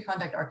practice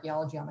pre-contact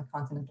archaeology on the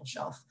continental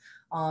shelf.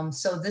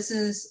 So this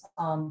is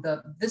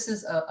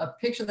a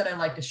picture that I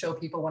like to show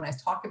people when I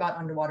talk about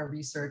underwater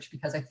research,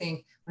 because I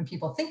think when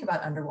people think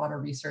about underwater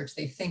research,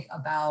 they think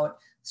about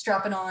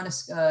strapping on a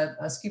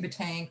scuba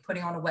tank,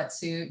 putting on a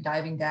wetsuit,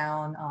 diving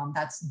down.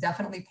 That's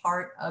definitely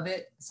part of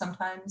it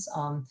sometimes.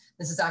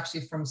 This is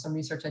actually from some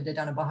research I did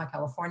down in Baja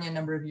California a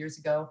number of years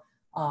ago.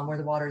 Where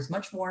the water is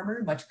much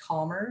warmer, much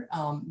calmer,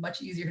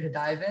 much easier to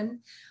dive in.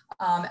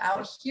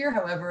 Out here,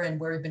 however, and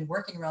where we've been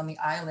working around the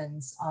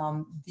islands,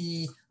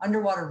 the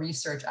underwater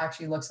research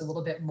actually looks a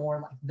little bit more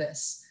like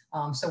this.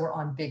 So we're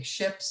on big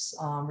ships,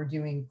 we're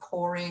doing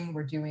coring,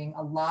 we're doing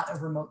a lot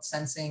of remote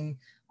sensing.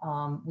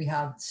 We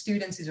have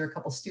students, these are a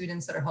couple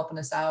students that are helping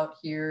us out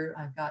here.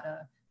 I've got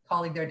a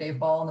colleague there, Dave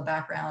Ball, in the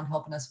background,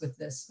 helping us with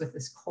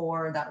this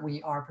core that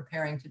we are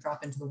preparing to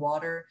drop into the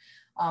water.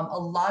 A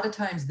lot of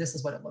times this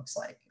is what it looks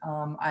like.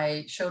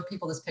 I showed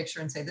people this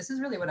picture and say, this is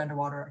really what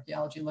underwater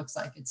archaeology looks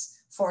like.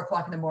 It's 4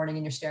 o'clock in the morning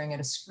and you're staring at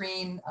a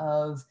screen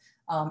of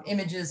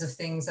images of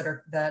things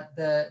that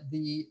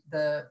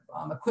the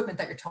equipment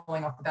that you're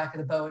towing off the back of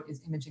the boat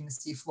is imaging the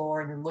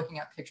seafloor, and you're looking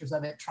at pictures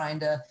of it, trying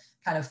to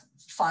kind of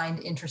find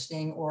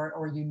interesting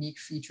or unique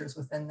features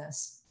within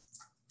this.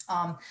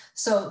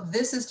 So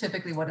this is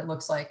typically what it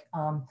looks like.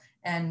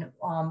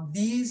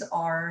 These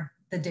are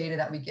the data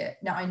that we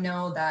get. Now, I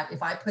know that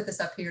if I put this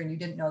up here and you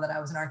didn't know that I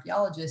was an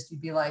archaeologist,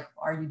 you'd be like,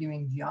 are you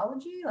doing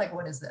geology? Like,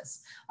 what is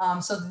this?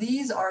 So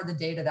these are the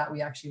data that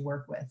we actually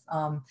work with.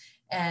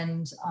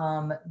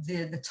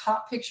 The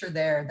top picture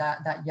there,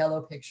 that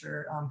yellow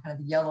picture, kind of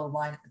the yellow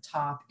line at the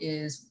top,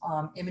 is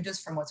images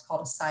from what's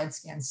called a side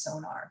scan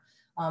sonar.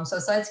 So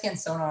a side scan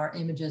sonar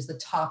images the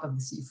top of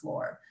the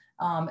seafloor.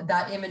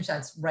 That image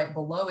that's right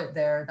below it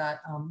there, that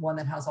one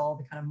that has all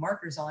the kind of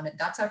markers on it,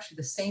 that's actually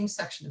the same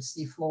section of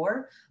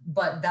seafloor,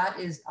 but that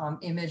is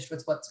imaged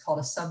with what's called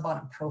a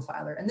sub-bottom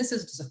profiler. And this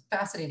is just a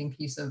fascinating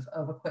piece of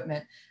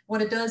equipment.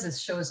 What it does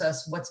is shows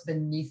us what's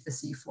beneath the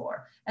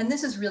seafloor. And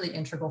this is really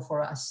integral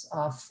for us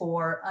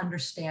for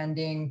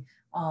understanding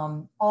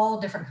all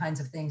different kinds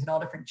of things and all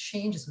different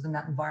changes within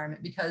that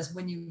environment. Because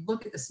when you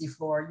look at the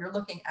seafloor, you're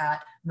looking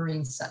at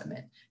marine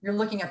sediment. You're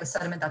looking at the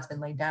sediment that's been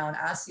laid down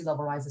as sea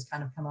level rises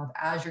kind of come up,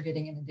 as you're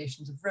getting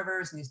inundations of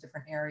rivers in these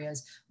different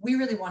areas. We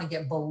really want to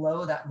get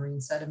below that marine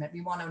sediment.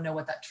 We want to know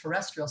what that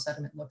terrestrial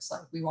sediment looks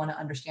like. We want to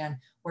understand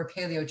where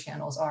paleo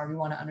channels are. We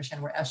want to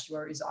understand where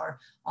estuaries are.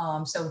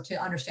 So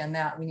to understand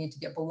that, we need to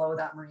get below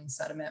that marine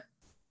sediment.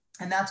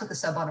 And that's what the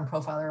sub-bottom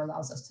profiler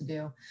allows us to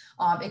do.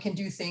 It can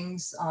do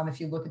things, if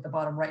you look at the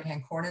bottom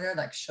right-hand corner there,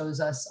 that shows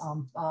us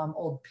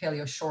old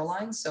paleo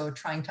shorelines. So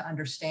trying to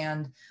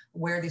understand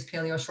where these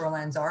paleo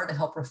shorelines are to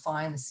help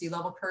refine the sea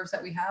level curves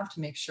that we have,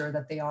 to make sure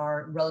that they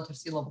are relative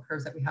sea level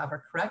curves that we have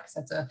are correct.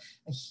 That's a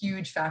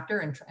huge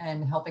factor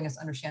in helping us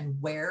understand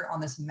where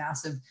on this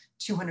massive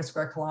 200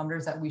 square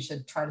kilometers that we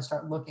should try to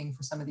start looking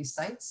for some of these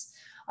sites.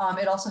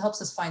 It also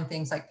helps us find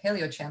things like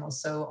paleo channels.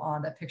 So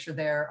on that picture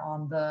there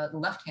on the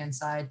left-hand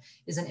side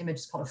is an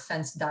image called a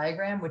fence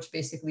diagram, which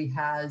basically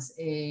has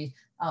a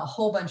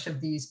whole bunch of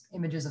these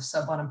images of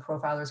sub-bottom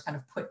profilers kind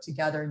of put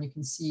together. And you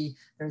can see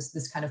there's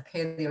this kind of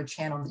paleo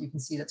channel that you can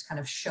see that's kind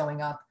of showing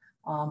up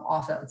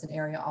it's an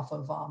area off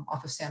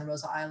of Santa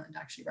Rosa Island,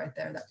 actually right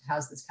there, that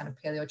has this kind of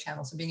paleo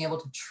channel. So being able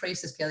to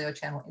trace this paleo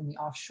channel in the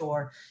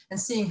offshore and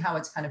seeing how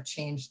it's kind of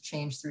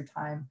changed through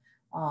time.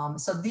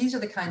 So these are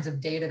the kinds of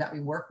data that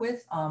we work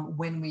with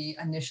when we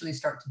initially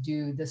start to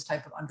do this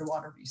type of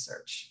underwater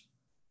research.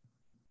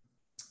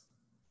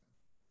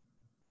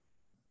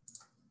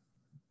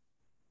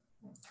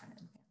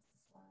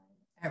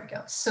 There we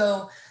go.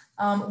 So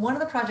one of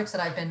the projects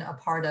that I've been a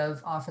part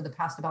of for the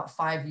past about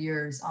 5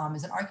 years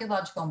is an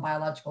archaeological and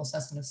biological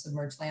assessment of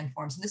submerged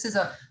landforms. And this is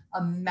a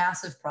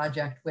massive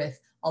project with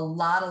a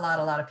lot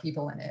of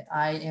people in it.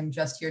 I am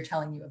just here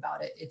telling you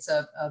about it. It's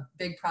a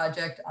big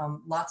project,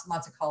 lots and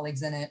lots of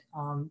colleagues in it,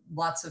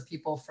 lots of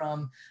people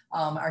from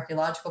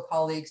archaeological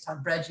colleagues,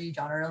 Todd Breggy,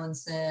 John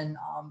Erlandson,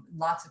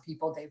 lots of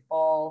people, Dave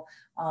Ball,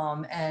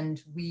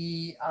 and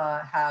we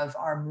have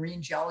our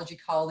marine geology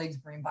colleagues,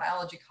 marine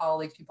biology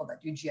colleagues, people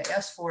that do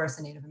GIS for us,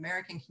 the Native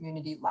American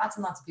community, lots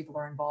and lots of people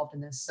are involved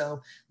in this.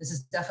 So this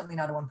is definitely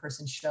not a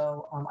one-person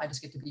show. I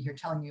just get to be here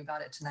telling you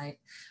about it tonight.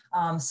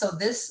 So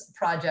this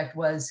project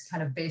was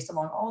kind of based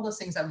along all those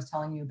things I was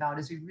telling you about.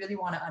 Is we really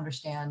want to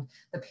understand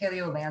the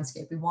paleo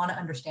landscape. We want to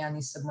understand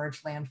these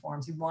submerged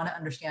landforms. We want to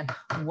understand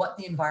what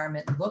the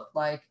environment looked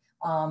like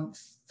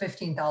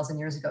 15,000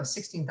 years ago,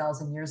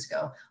 16,000 years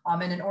ago.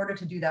 And in order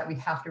to do that, we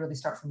have to really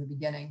start from the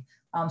beginning.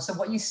 So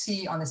what you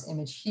see on this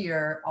image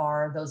here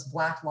are those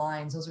black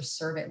lines. Those are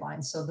survey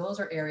lines. So those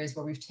are areas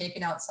where we've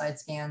taken out side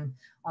scan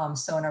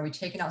sonar, we've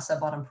taken out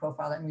sub-bottom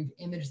profile, and we've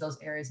imaged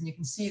those areas. And you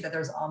can see that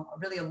there's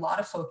really a lot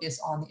of focus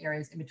on the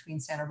areas in between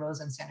Santa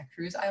Rosa and Santa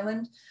Cruz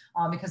Island,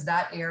 because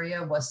that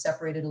area was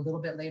separated a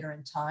little bit later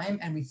in time.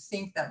 And we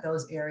think that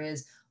those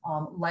areas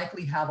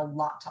likely have a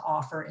lot to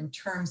offer in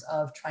terms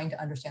of trying to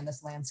understand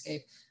this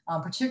landscape,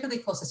 particularly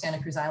close to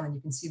Santa Cruz Island.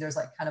 You can see there's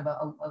like kind of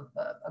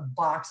a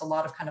box, a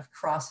lot of kind of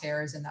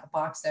crosshairs in that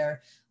box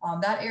there.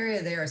 That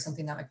area there is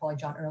something that my colleague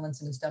John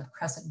Erlandson has dubbed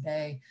Crescent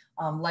Bay,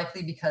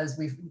 likely because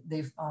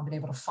they've been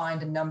able to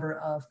find a number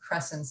of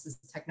crescents, this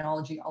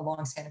technology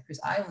along Santa Cruz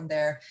Island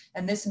there.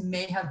 And this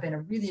may have been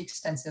a really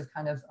extensive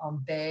kind of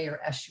bay or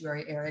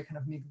estuary area, kind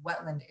of maybe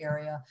wetland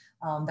area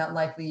that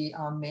likely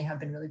may have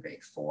been really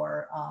great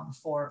for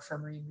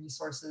marine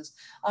resources.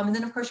 And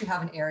then of course you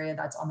have an area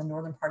that's on the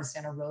northern part of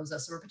Santa Rosa.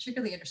 So we're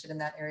particularly interested in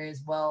that area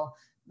as well.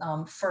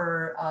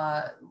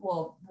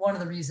 Well, one of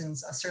the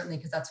reasons, certainly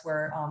because that's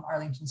where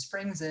Arlington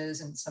Springs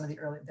is and some of the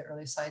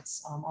early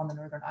sites on the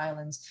northern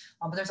islands.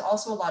 But there's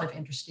also a lot of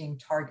interesting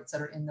targets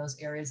that are in those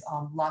areas.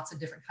 Lots of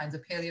different kinds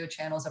of paleo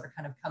channels that are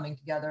kind of coming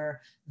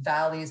together,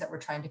 valleys that we're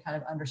trying to kind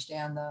of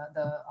understand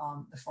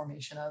the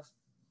formation of.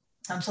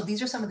 So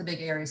these are some of the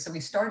big areas. So we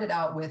started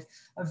out with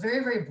a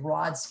very, very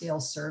broad scale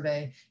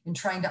survey in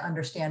trying to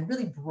understand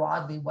really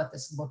broadly what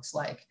this looks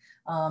like.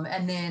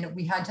 And then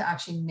we had to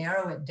actually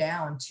narrow it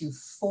down to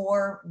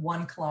 4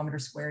 1 kilometer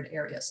squared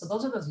areas. So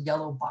those are those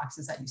yellow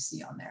boxes that you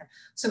see on there.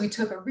 So we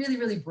took a really,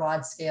 really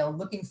broad scale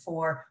looking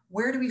for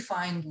where do we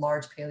find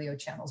large paleo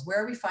channels?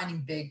 Where are we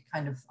finding big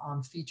kind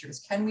of features?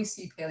 Can we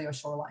see paleo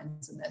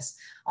shorelines in this?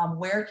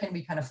 Where can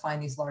we kind of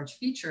find these large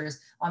features?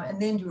 And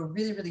then do a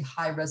really, really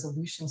high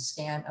resolution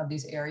scan of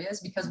these areas,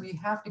 because we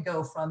have to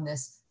go from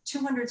this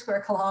 200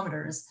 square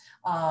kilometers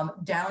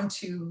down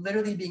to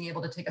literally being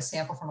able to take a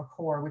sample from a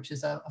core, which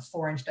is a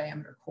 4-inch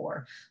diameter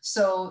core.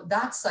 So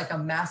that's like a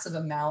massive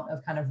amount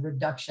of kind of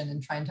reduction in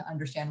trying to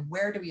understand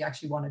where do we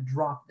actually want to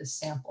drop this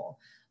sample.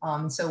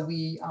 So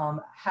we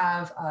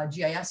have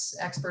GIS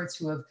experts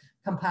who have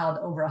compiled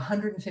over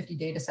 150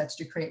 data sets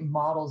to create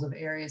models of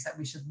areas that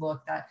we should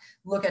look at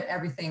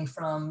everything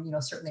from,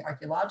 certainly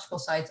archaeological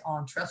sites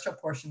on terrestrial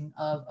portion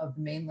of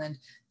the mainland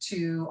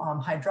to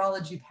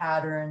hydrology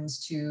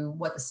patterns, to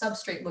what the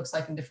substrate looks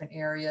like in different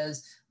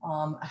areas,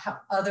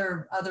 how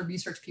other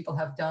research people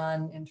have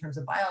done in terms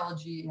of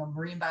biology,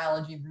 marine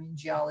biology, marine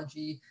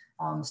geology,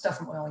 stuff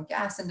from oil and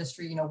gas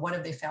industry, what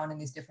have they found in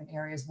these different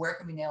areas? Where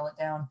can we nail it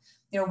down?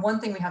 One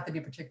thing we have to be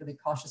particularly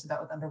cautious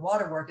about with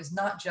underwater work is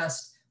not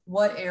just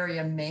what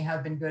area may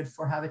have been good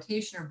for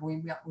habitation or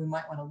we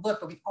might want to look,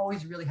 but we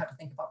always really have to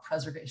think about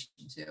preservation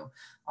too.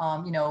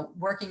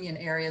 Working in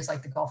areas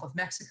like the Gulf of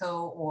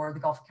Mexico or the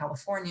Gulf of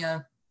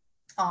California,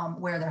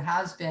 where there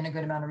has been a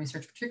good amount of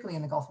research, particularly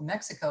in the Gulf of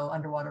Mexico,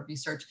 underwater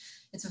research.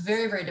 It's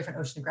very, very different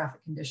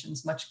oceanographic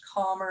conditions, much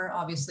calmer,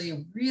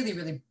 obviously, really,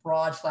 really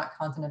broad, flat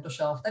continental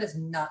shelf. That is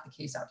not the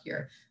case out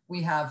here.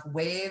 We have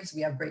waves,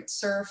 we have great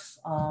surf,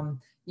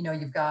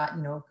 you've got,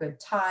 good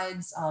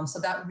tides. So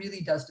that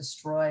really does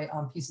destroy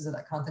pieces of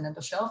that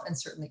continental shelf and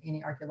certainly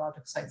any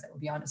archaeological sites that will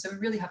be on it. So we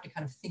really have to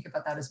kind of think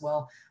about that as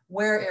well.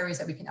 Where are areas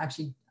that we can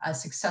actually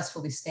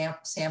successfully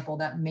sample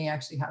that may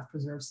actually have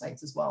preserved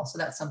sites as well. So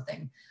that's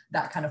something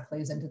that kind of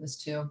plays into this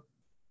too.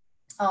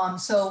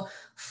 So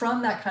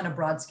from that kind of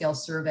broad scale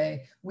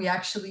survey, we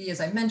actually, as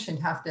I mentioned,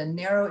 have to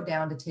narrow it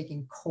down to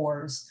taking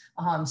cores.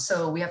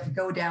 So we have to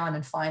go down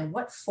and find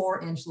what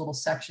 4-inch little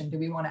section do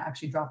we want to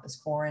actually drop this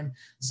core in.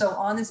 So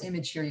on this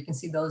image here, you can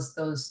see those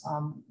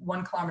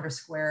 1 kilometer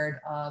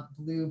squared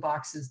blue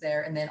boxes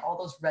there, and then all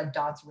those red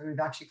dots where we've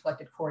actually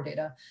collected core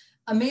data.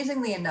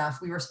 Amazingly enough,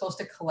 we were supposed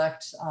to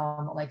collect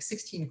like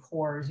 16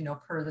 cores,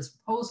 per this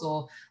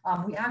proposal.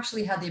 We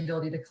actually had the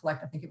ability to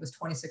collect, I think it was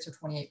 26 or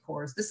 28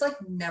 cores. This like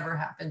never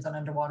happens on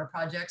underwater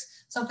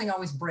projects. Something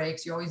always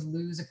breaks. You always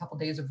lose a couple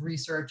days of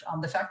research.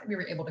 The fact that we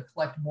were able to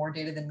collect more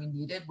data than we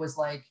needed was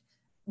like,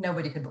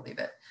 nobody could believe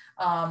it,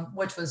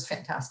 which was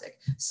fantastic.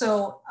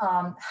 So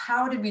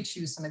how did we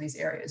choose some of these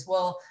areas?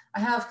 Well,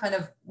 I have kind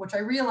of, which I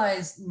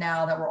realize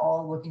now that we're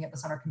all looking at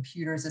this on our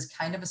computers, is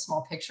kind of a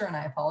small picture, and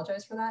I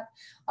apologize for that.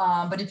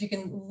 But if you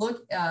can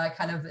look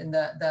kind of in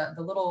the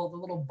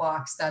little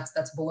box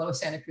that's below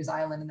Santa Cruz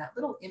Island, and that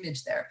little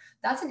image there,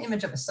 that's an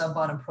image of a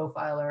sub-bottom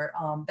profiler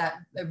that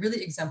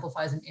really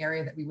exemplifies an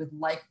area that we would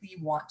likely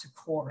want to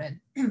core in.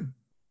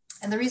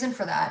 And the reason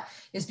for that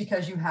is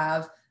because you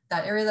have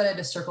that area that I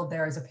just circled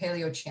there is a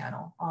paleo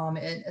channel,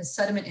 a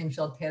sediment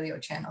infilled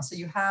paleo channel. So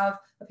you have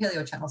a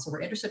paleo channel. So we're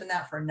interested in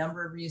that for a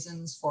number of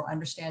reasons, for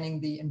understanding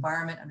the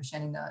environment,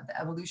 understanding the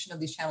evolution of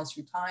these channels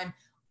through time.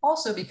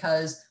 Also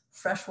because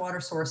freshwater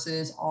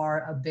sources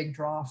are a big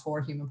draw for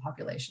human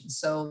populations.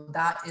 So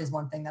that is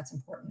one thing that's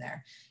important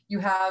there. You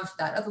have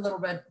that other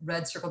little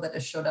red circle that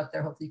just showed up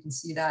there. Hopefully you can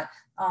see that.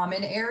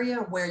 An area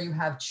where you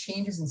have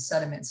changes in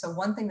sediment. So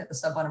one thing that the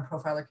sub-bottom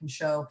profiler can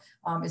show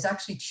is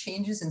actually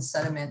changes in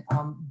sediment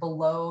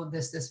below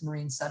this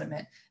marine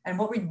sediment. And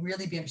what we'd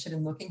really be interested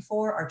in looking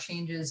for are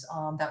changes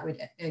that would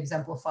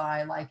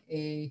exemplify like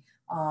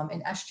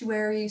an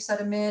estuary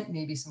sediment,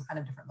 maybe some kind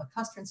of different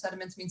lacustrine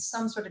sediments,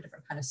 some sort of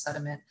different kind of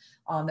sediment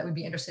that we'd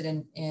be interested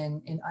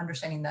in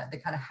understanding that the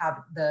kind of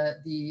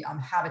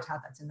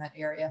habitat that's in that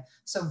area.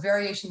 So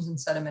variations in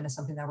sediment is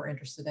something that we're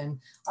interested in.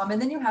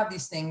 And then you have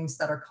these things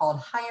that are called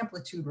high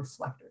amplitude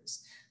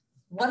reflectors.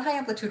 What high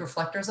amplitude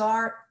reflectors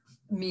are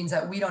means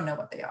that we don't know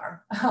what they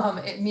are.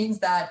 It means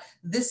that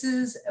this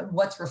is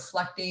what's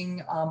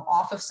reflecting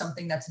off of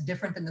something that's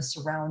different than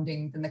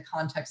the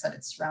context that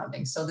it's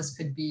surrounding. So this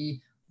could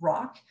be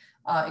rock,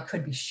 it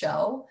could be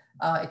shell,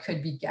 it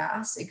could be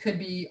gas, it could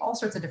be all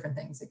sorts of different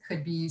things. It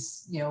could be,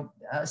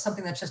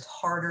 something that's just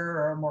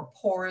harder or more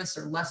porous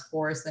or less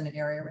porous than an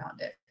area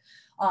around it.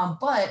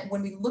 But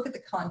when we look at the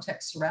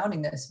context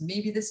surrounding this,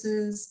 maybe this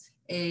is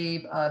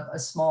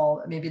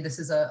maybe this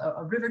is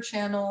a river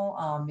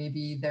channel,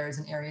 maybe there's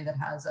an area that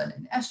has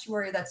an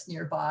estuary that's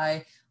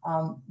nearby,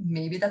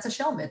 maybe that's a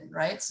shell midden,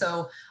 right?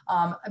 So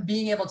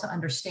being able to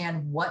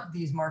understand what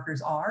these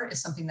markers are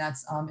is something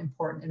that's an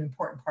important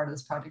part of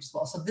this project as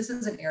well. So this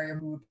is an area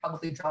where we would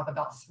probably drop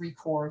about 3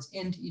 cores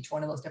into each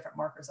one of those different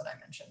markers that I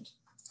mentioned.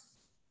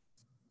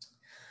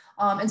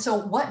 And so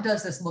what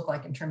does this look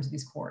like in terms of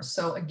these cores?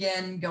 So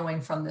again,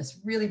 going from this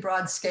really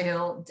broad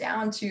scale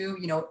down to,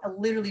 you know,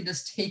 literally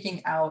just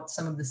taking out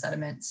some of the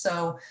sediment.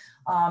 So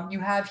you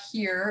have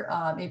here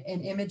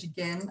an image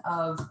again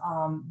of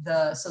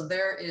so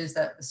there is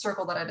the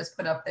circle that I just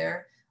put up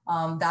there.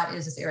 That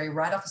is this area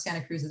right off of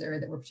Santa Cruz, this area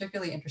that we're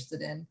particularly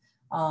interested in.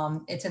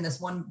 It's in this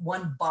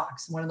one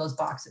box, one of those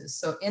boxes.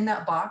 So in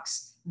that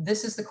box,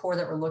 this is the core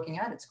that we're looking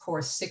at. It's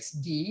core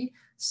 6D.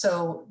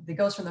 So it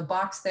goes from the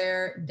box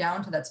there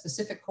down to that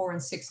specific core in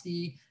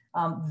 6D.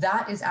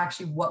 That is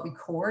actually what we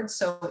cored.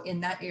 So in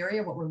that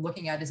area, what we're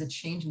looking at is a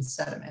change in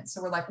sediment.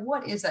 So we're like,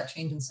 what is that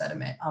change in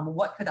sediment?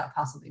 What could that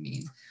possibly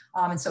mean?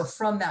 And so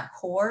from that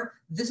core,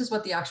 this is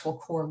what the actual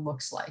core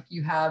looks like.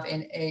 You have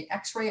an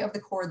X-ray of the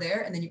core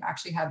there, and then you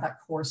actually have that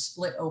core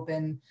split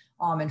open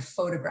and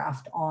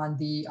photographed on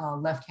the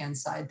left-hand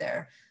side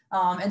there.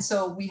 And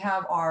so we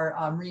have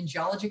our marine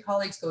geology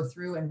colleagues go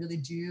through and really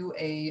do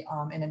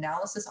an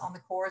analysis on the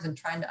cores and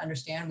trying to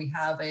understand. We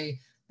have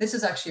this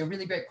is actually a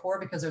really great core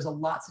because there's a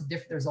lot of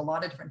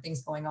different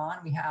things going on.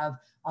 We have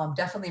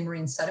definitely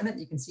marine sediment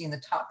that you can see in the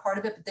top part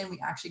of it, but then we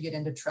actually get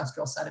into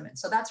terrestrial sediment.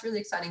 So that's really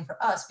exciting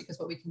for us because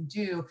what we can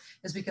do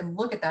is we can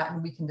look at that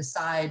and we can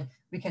decide,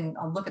 we can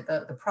look at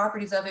the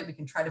properties of it. We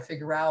can try to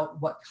figure out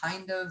what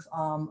kind of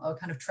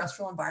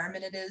terrestrial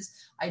environment it is.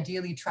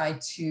 Ideally try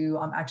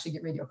to actually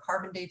get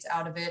radiocarbon dates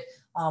out of it.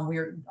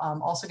 We're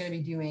also going to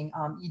be doing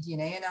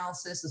eDNA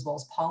analysis as well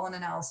as pollen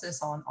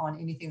analysis on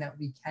anything that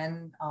we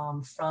can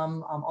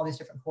from all these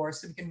different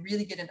cores. So we can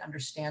really get an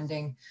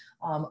understanding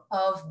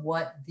of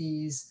what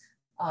the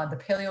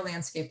paleo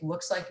landscape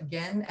looks like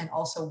again, and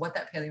also what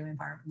that paleo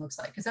environment looks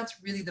like, because that's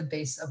really the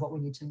base of what we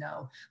need to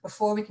know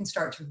before we can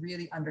start to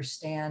really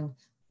understand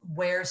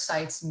where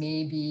sites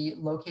may be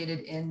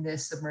located in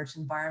this submerged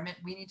environment.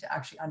 We need to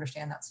actually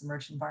understand that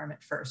submerged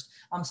environment first.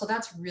 So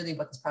that's really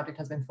what this project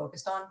has been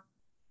focused on.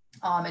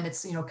 And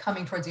it's, you know,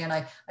 coming towards the end.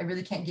 I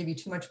really can't give you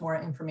too much more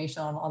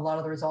information on a lot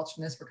of the results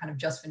from this. We're kind of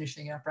just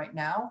finishing it up right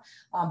now.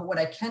 But what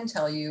I can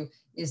tell you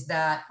is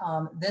that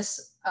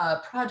this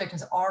project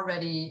has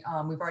already,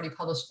 we've already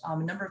published a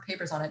number of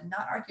papers on it,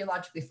 not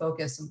archaeologically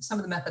focused, some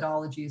of the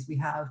methodologies we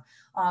have,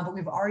 but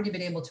we've already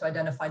been able to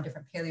identify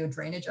different paleo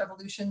drainage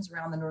evolutions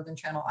around the Northern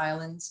Channel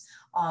Islands.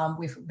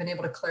 We've been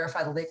able to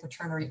clarify the Lake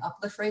Quaternary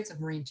uplift rates of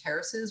marine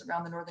terraces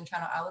around the Northern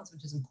Channel Islands,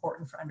 which is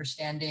important for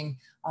understanding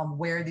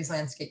where these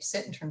landscapes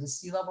sit in terms of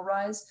sea level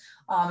rise.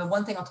 And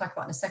one thing I'll talk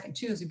about in a second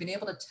too, is we've been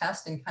able to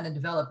test and kind of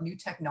develop new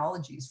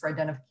technologies for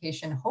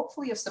identification,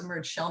 hopefully of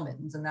submerged shell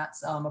middens. And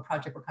that's a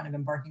project we're kind of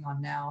embarking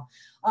on now.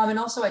 And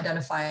also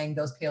identifying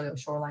those paleo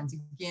shorelines,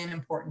 again,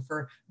 important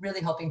for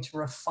really helping to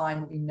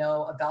refine what we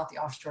know about the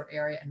offshore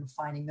area and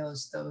refining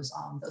those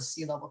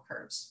sea level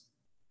curves.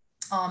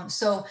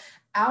 So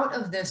out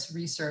of this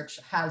research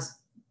has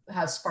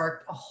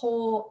sparked a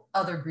whole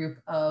other group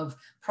of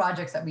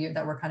projects that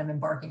we're kind of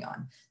embarking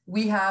on.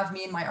 Me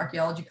and my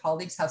archaeology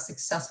colleagues have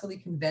successfully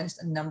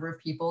convinced a number of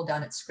people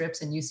down at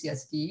Scripps and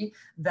UCSD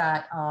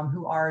that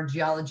who are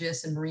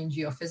geologists and marine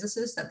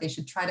geophysicists, that they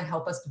should try to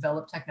help us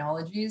develop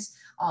technologies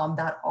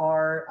that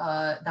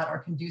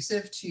are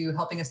conducive to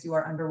helping us do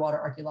our underwater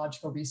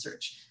archaeological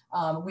research.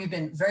 We've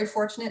been very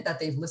fortunate that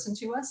they've listened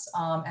to us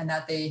and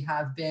that they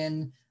have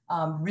been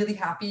really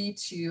happy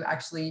to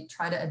actually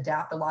try to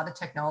adapt a lot of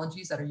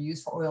technologies that are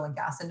used for oil and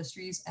gas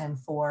industries and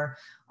for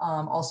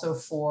also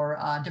for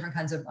different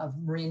kinds of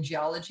marine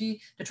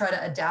geology, to try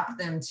to adapt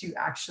them to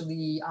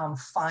actually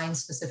find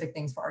specific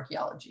things for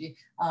archaeology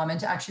and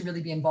to actually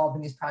really be involved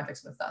in these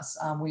projects with us.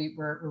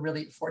 We're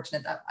really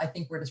fortunate that I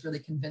think we're just really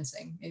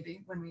convincing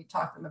maybe when we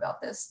talk to them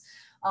about this.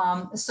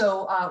 I've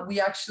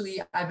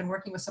been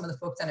working with some of the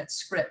folks down at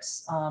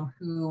Scripps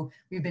who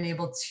we've been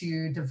able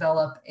to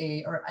develop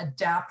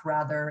adapt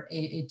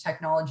a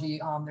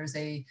technology. There's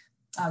a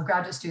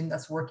graduate student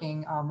that's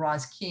working,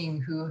 Roz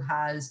King, who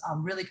has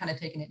really kind of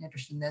taken an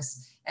interest in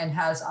this and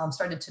has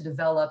started to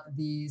develop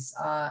these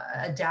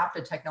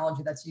adaptive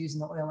technology that's used in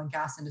the oil and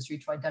gas industry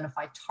to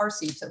identify tar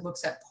seeps that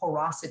looks at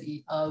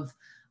porosity of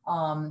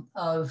the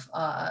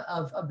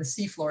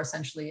seafloor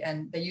essentially,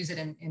 and they use it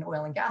in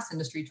oil and gas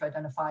industry to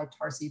identify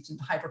tar seeps and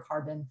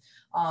hydrocarbon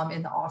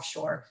in the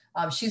offshore.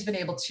 She's been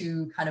able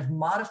to kind of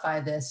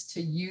modify this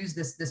to use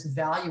this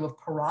value of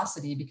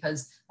porosity,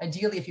 because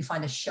ideally if you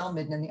find a shell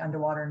midden in the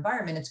underwater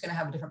environment, it's going to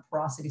have a different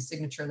porosity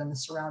signature than the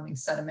surrounding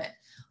sediment.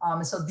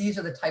 And so these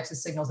are the types of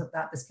signals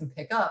that this can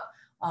pick up.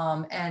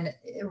 And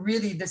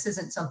really, this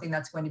isn't something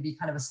that's going to be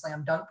kind of a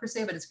slam dunk per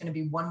se, but it's going to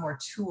be one more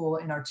tool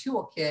in our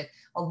toolkit,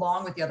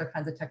 along with the other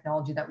kinds of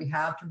technology that we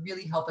have to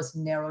really help us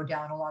narrow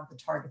down a lot of the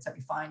targets that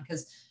we find.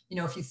 Because, you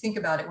know, if you think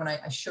about it, when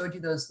I showed you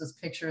those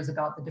pictures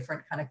about the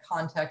different kind of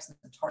contexts and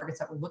the targets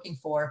that we're looking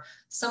for,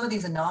 some of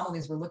these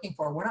anomalies we're looking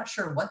for, we're not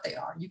sure what they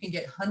are. You can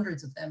get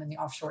hundreds of them in the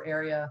offshore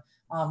area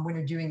when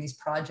you're doing these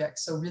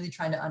projects. So really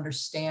trying to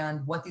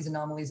understand what these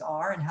anomalies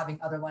are and having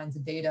other lines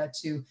of data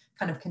to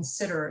kind of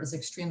consider is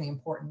extremely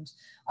important.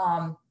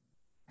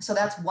 So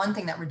that's one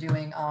thing that we're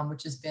doing,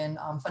 which has been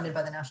funded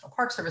by the National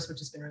Park Service, which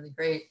has been really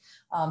great.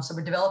 So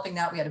we're developing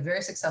that. We had a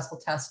very successful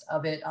test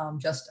of it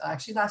just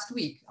actually last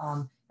week.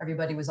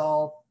 Everybody was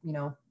all,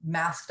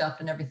 masked up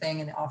and everything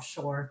in the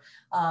offshore.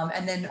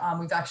 And then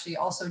we've actually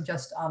also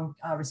just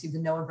received a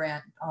NOAA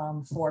grant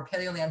for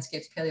paleo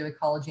landscapes,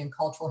 paleoecology, and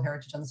cultural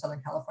heritage on the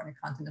Southern California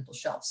continental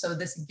shelf. So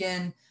this,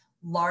 again,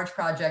 large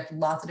project,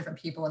 lots of different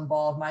people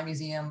involved, my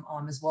museum,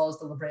 as well as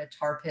the La Brea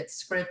Tar Pit,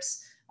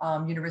 Scripps,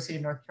 University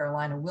of North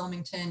Carolina,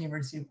 Wilmington,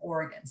 University of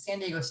Oregon, San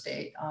Diego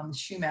State,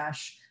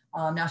 Shumash,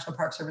 National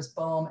Park Service,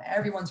 BOEM,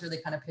 everyone's really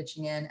kind of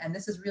pitching in. And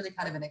this is really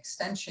kind of an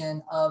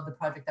extension of the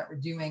project that we're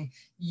doing,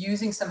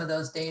 using some of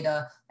those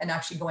data and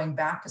actually going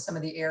back to some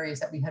of the areas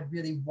that we had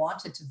really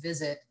wanted to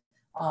visit,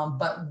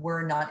 but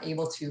were not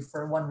able to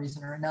for one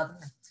reason or another.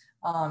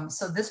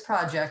 So this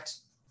project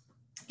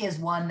is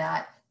one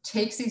that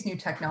takes these new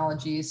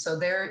technologies. So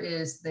there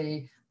is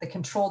the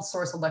controlled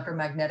source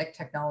electromagnetic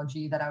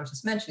technology that I was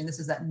just mentioning. This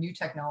is that new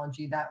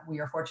technology that we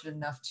are fortunate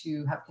enough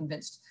to have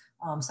convinced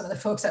some of the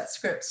folks at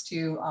Scripps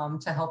to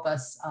help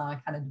us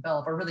kind of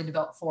develop, or really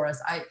develop for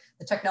us.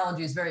 The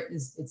technology is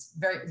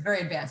very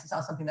advanced. It's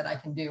not something that I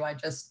can do.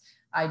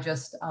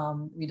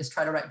 we just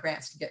try to write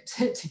grants to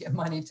get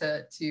money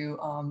to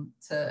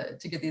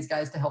get these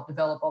guys to help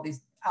develop all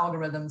these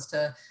algorithms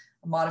to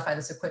modify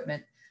this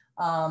equipment.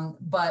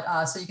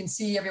 So you can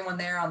see everyone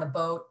there on the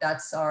boat.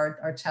 That's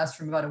our test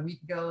from about a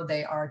week ago.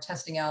 They are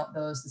testing out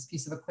this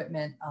piece of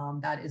equipment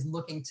that is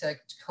looking to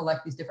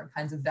collect these different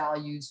kinds of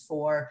values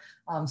for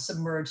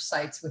submerged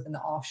sites within the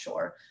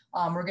offshore.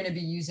 We're going to be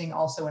using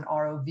also an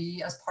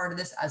ROV as part of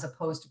this, as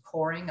opposed to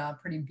coring, a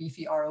pretty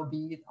beefy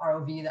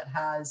ROV that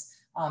has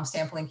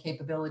sampling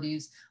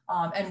capabilities.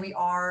 And we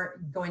are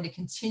going to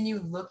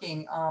continue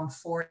looking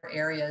for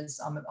areas.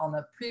 On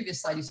the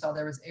previous slide, you saw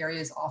there was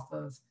areas off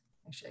of,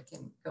 actually, I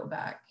can go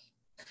back.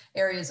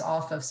 Areas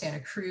off of Santa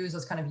Cruz,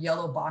 those kind of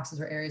yellow boxes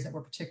are areas that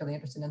we're particularly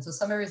interested in. So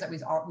some areas that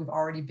we've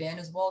already been,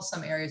 as well as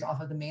some areas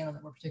off of the mainland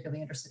that we're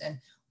particularly interested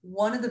in.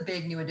 One of the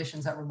big new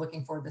additions that we're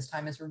looking for this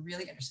time is we're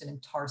really interested in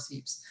tar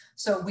seeps.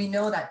 So we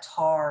know that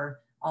tar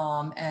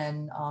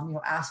and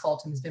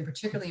asphalt has been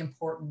particularly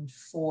important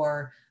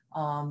for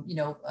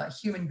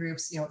human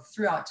groups,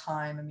 throughout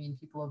time. I mean,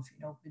 people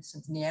have,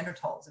 since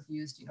Neanderthals have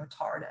used,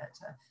 tar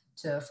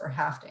for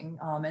hafting.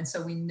 And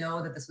so we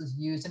know that this was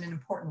used and an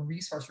important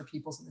resource for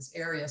peoples in this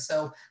area.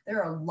 So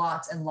there are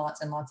lots and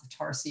lots and lots of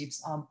tar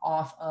seeps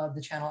off of the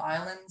Channel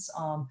Islands.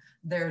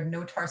 There are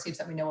no tar seeps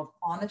that we know of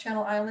on the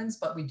Channel Islands,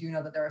 but we do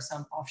know that there are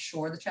some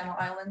offshore the Channel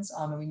Islands.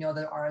 And we know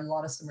there are a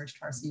lot of submerged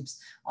tar seeps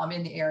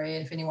in the area.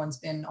 If anyone's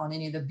been on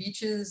any of the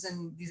beaches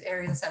in these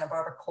areas in Santa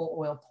Barbara, Coal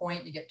Oil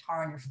Point, you get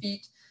tar on your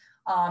feet.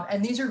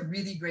 And these are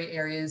really great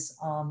areas.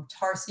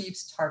 Tar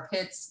seeps, tar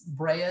pits,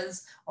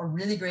 breas are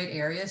really great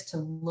areas to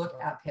look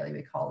at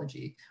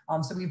paleoecology.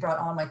 So we brought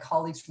on my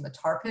colleagues from the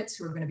tar pits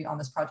who are going to be on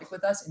this project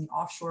with us. In the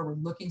offshore, we're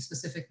looking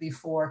specifically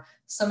for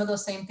some of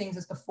those same things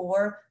as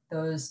before,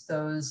 those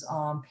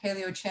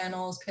paleo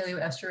channels, paleo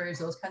estuaries,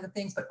 those kinds of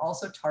things, but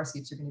also tar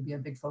seeps are going to be a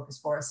big focus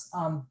for us.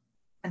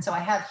 And so I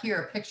have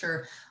here a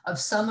picture of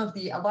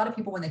a lot of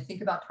people, when they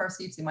think about tar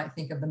seeps, they might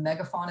think of the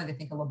megafauna, they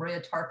think of La Brea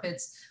tar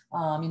pits,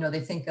 they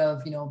think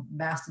of,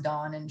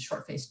 mastodon and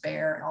short-faced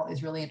bear and all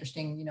these really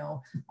interesting,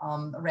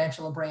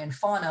 Rancho La Brean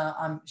fauna.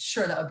 I'm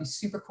sure that would be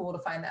super cool to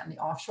find that in the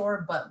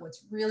offshore, but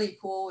what's really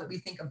cool that we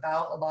think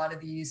about a lot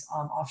of these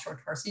offshore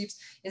tar seeps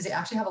is they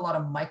actually have a lot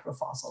of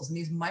microfossils, and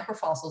these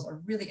microfossils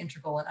are really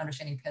integral in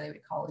understanding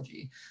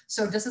paleoecology.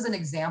 So just as an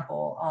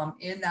example,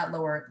 in that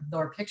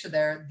lower picture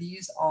there,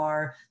 these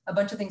are a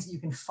bunch of things that you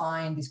can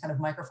find, these kind of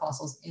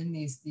microfossils in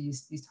these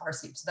tar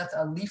seeps. So that's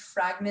a leaf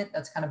fragment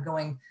that's kind of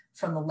going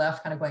from the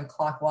left, kind of going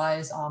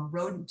clockwise.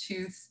 Rodent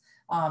tooth,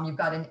 you've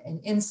got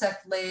an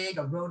insect leg,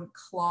 a rodent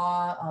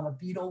claw, a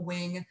beetle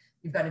wing.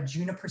 You've got a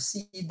juniper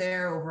seed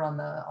there over on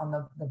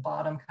the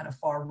bottom, kind of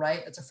far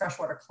right. It's a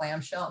freshwater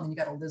clamshell, and then you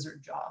got a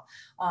lizard jaw.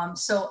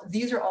 So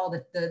these are all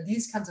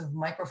these kinds of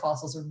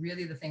microfossils are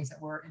really the things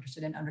that we're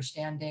interested in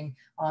understanding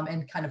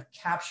and kind of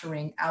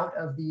capturing out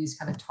of these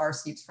kind of tar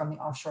seeps from the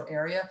offshore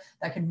area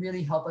that can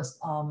really help us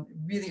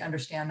really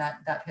understand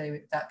that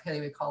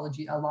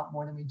paleoecology a lot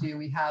more than we do.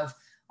 We have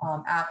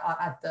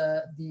at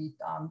the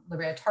La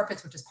Brea Tar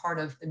Pits, which is part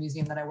of the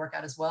museum that I work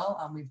at as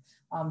well. We've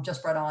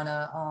just brought on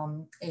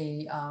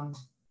a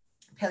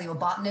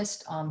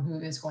paleobotanist who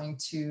is going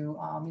to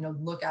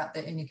look at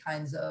any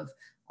kinds of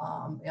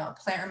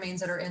plant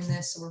remains that are in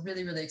this. So we're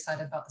really, really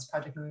excited about this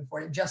project moving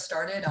forward. It just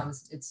started.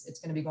 It's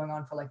going to be going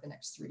on for like the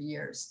next 3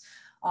 years.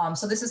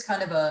 So this is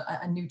kind of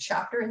a new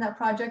chapter in that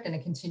project and a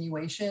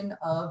continuation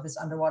of this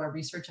underwater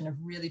research and of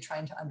really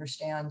trying to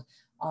understand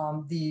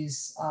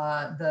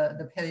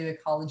the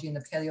paleoecology and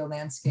the paleo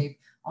landscape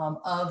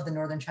of the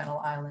Northern Channel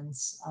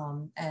Islands.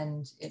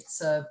 And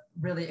it's a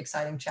really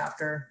exciting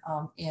chapter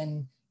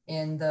in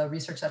the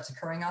research that's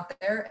occurring out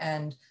there.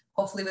 And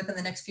hopefully within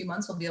the next few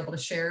months, we'll be able to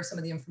share some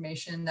of the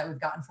information that we've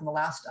gotten from the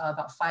last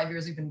about 5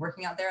 years we've been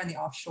working out there in the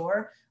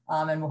offshore.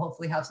 And we'll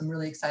hopefully have some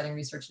really exciting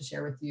research to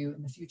share with you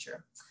in the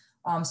future.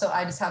 So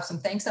I just have some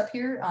thanks up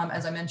here.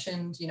 As I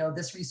mentioned,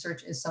 this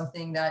research is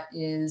something that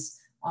is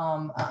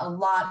a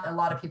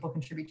lot of people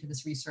contribute to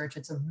this research.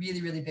 It's a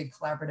really, really big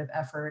collaborative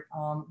effort,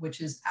 which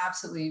is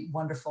absolutely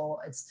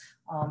wonderful. It's,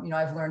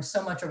 I've learned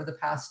so much over the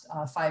past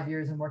 5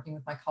 years in working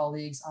with my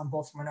colleagues,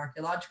 both from an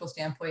archaeological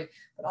standpoint,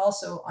 but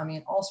also,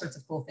 all sorts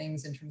of cool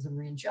things in terms of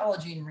marine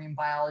geology and marine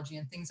biology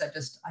and things that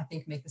just, I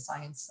think, make the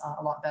science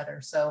a lot better.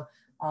 So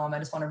I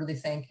just want to really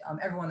thank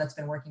everyone that's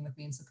been working with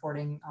me and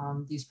supporting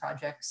these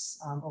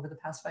projects over the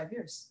past 5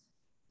 years.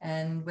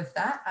 And with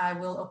that, I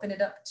will open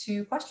it up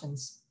to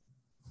questions.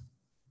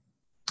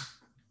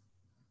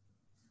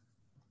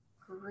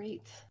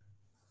 Great.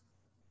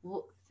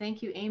 Well,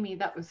 thank you, Amy.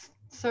 That was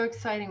so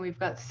exciting. We've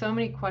got so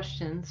many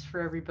questions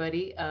for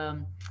everybody,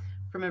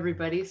 from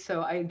everybody.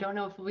 So I don't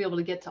know if we'll be able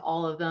to get to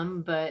all of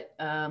them, but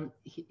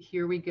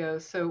here we go.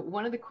 So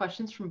one of the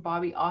questions from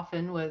Bobby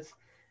Offen was,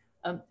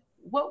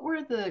 what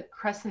were the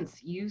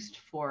crescents used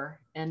for,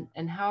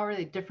 and how are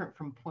they different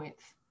from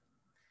points?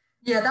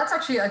 Yeah, that's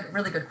actually a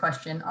really good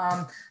question.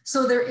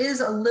 So there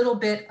is a little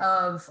bit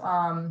of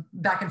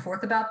back and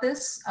forth about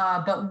this,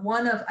 but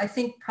I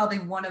think probably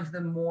one of the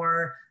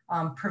more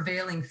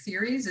prevailing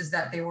theories is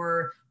that they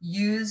were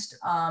used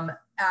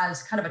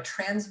as kind of a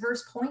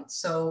transverse point.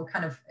 So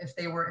kind of if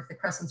the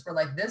crescents were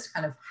like this,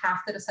 kind of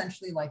hafted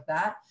essentially like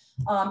that.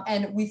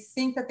 And we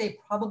think that they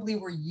probably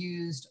were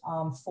used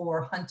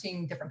for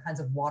hunting different kinds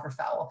of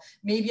waterfowl,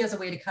 maybe as a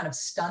way to kind of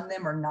stun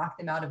them or knock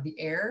them out of the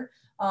air.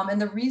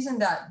 And the reason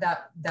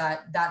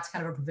that's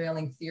kind of a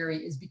prevailing theory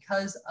is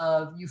because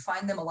you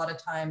find them a lot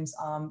of times,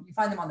 you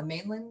find them on the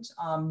mainland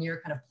near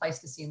kind of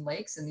Pleistocene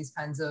lakes and these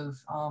kinds of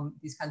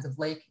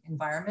lake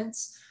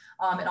environments.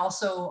 And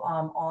also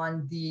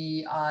on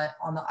the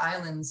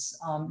islands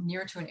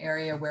near to an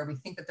area where we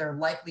think that there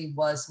likely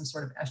was some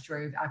sort of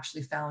estuary. We've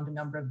actually found a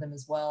number of them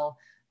as well.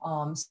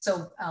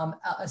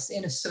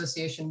 In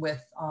association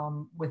with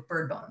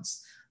bird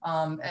bones.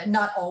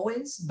 Not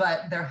always,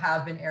 but there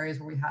have been areas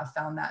where we have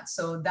found that.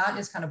 So that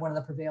is kind of one of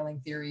the prevailing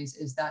theories,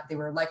 is that they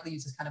were likely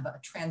used as kind of a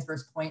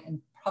transverse point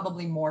and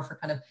probably more for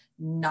kind of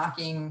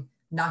knocking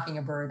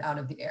a bird out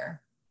of the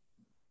air.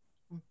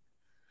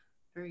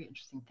 Very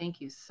interesting, thank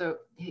you. So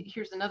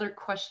here's another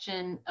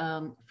question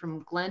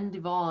from Glenn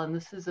Duvall, and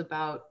this is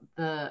about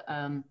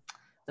the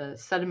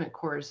sediment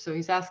cores. So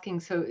he's asking,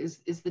 so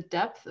is the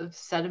depth of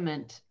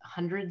sediment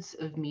hundreds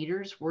of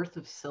meters worth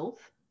of silt?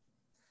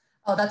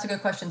 Oh, that's a good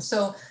question.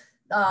 So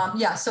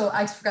yeah, so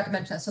I forgot to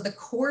mention that. So the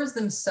cores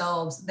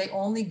themselves, they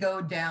only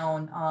go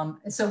down.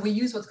 So we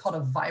use what's called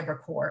a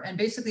vibracore. And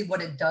basically what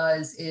it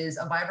does is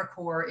a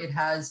vibracore, it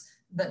has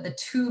the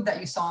tube that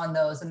you saw on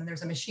those, and then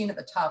there's a machine at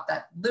the top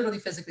that literally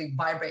physically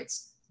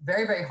vibrates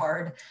very, very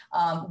hard.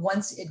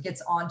 Once it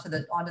gets onto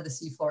the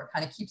seafloor, it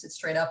kind of keeps it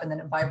straight up and then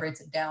it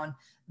vibrates it down.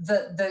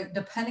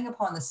 Depending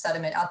upon the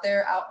sediment out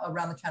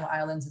around the Channel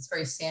Islands, it's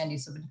very sandy.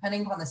 So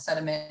depending upon the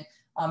sediment,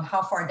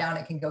 how far down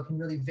it can go can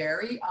really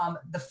vary.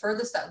 The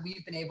furthest that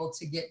we've been able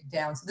to get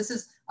down, so this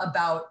is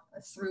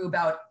through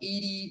about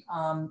 80,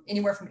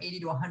 anywhere from 80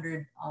 to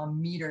 100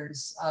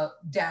 meters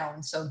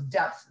down. So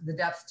the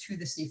depth to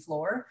the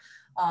seafloor.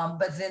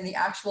 But then the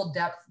actual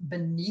depth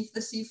beneath the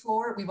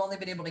seafloor, we've only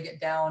been able to get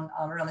down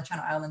around the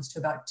Channel Islands to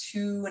about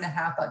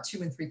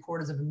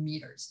 2.75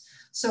 meters.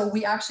 So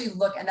we actually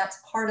look, and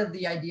that's part of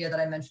the idea that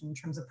I mentioned in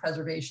terms of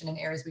preservation in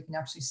areas we can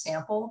actually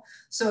sample.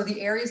 So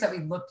the areas that we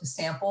look to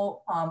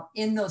sample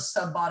in those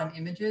sub-bottom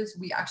images,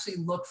 we actually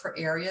look for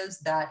areas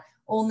that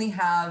only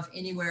have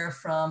anywhere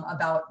from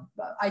about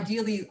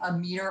ideally a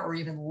meter or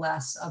even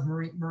less of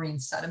marine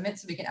sediment,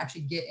 so we can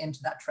actually get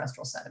into that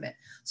terrestrial sediment.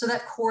 So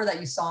that core that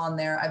you saw in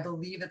there, I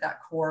believe that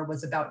core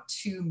was about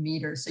 2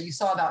 meters. So you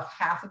saw about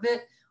half of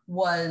it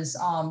was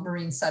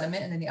marine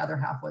sediment, and then the other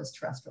half was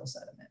terrestrial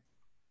sediment.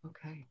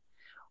 Okay.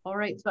 All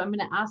right, so I'm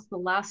going to ask the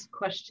last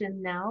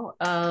question now.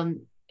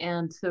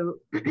 And so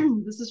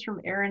this is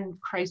from Aaron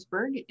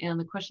Kreisberg, and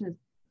the question is,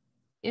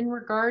 in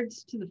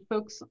regards to the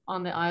folks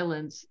on the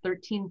islands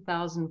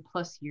 13,000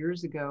 plus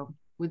years ago,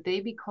 would they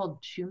be called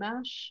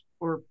Chumash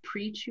or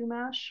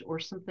pre-Chumash or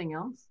something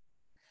else?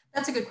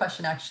 That's a good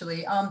question,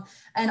 actually.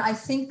 And I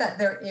think that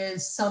there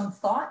is some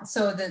thought.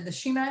 So the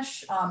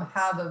Chumash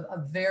have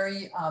a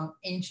very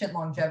ancient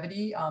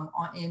longevity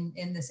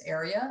in this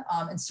area.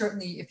 And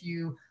certainly if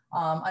you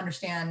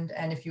understand,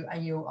 and if you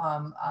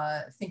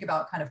think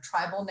about kind of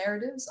tribal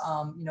narratives,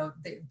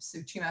 so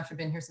Chumash have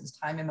been here since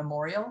time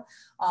immemorial,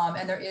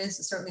 and there is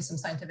certainly some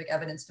scientific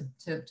evidence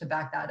to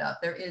back that up.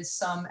 There is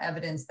some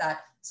evidence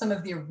that some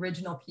of the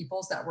original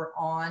peoples that were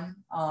on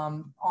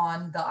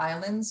the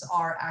islands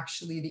are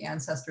actually the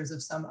ancestors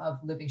of some of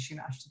living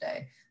Chumash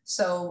today.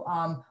 So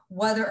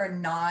whether or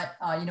not,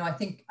 I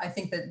think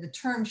that the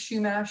term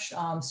Chumash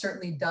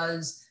certainly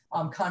does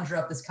conjure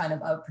up this kind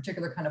of a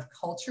particular kind of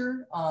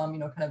culture,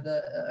 kind of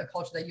a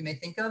culture that you may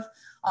think of.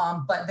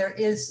 But there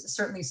is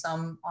certainly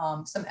some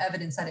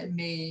evidence that it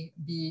may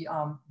be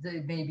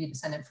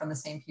descendant from the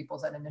same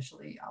peoples that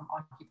initially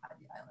occupied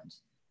the island.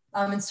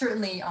 And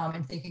certainly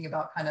in thinking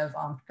about kind of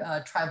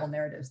tribal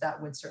narratives,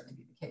 that would certainly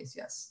be the case,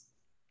 yes.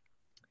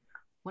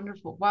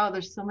 Wonderful. Wow,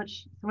 there's so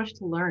much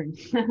to learn.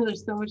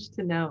 There's so much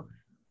to know.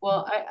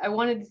 Well, I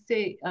wanted to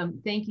say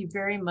thank you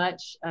very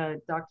much,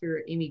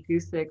 Dr. Amy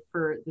Gusick,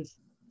 for this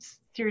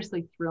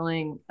seriously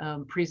thrilling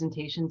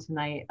presentation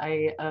tonight.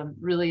 I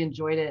really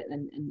enjoyed it,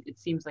 and it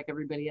seems like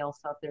everybody else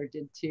out there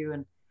did too.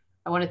 And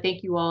I want to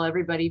thank you all,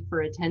 everybody,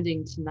 for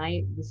attending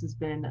tonight. This has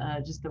been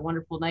just a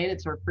wonderful night.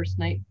 It's our first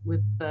night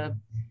with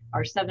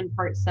our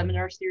 7-part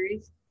seminar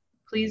series.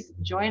 Please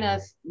join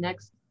us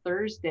next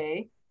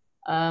Thursday,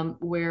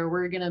 where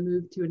we're going to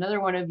move to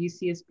another one of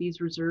UCSB's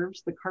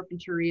reserves, the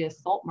Carpinteria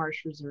Salt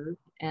Marsh Reserve,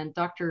 and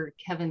Dr.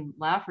 Kevin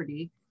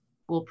Lafferty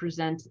will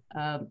present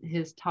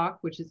his talk,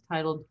 which is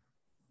titled,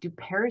 "Do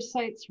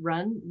Parasites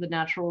Run the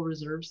Natural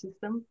Reserve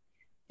System?"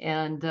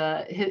 And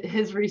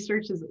his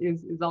research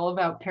is all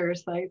about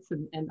parasites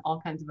and all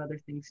kinds of other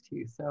things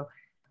too. So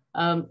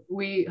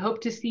we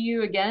hope to see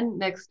you again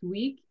next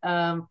week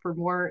for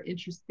more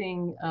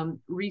interesting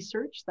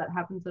research that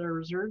happens at our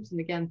reserves.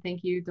 And again,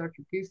 thank you,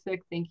 Dr.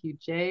 Gusick. Thank you,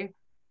 Jay.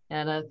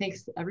 And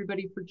thanks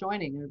everybody for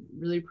joining. I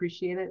really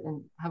appreciate it,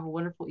 and have a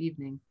wonderful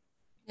evening.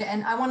 Yeah,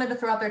 and I wanted to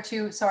throw out there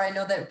too, sorry, I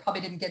know that we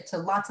probably didn't get to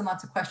lots and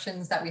lots of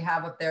questions that we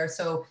have up there.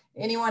 So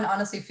anyone,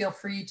 honestly, feel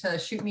free to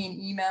shoot me an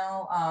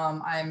email.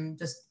 I'm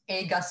just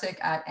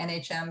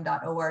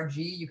agusick@nhm.org.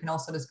 You can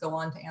also just go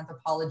on to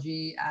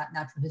anthropology at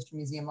Natural History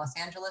Museum, Los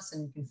Angeles,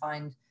 and you can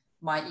find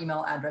my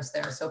email address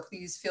there. So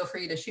please feel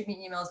free to shoot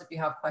me emails if you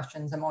have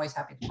questions. I'm always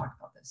happy to talk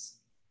about this.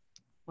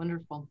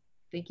 Wonderful.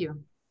 Thank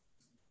you.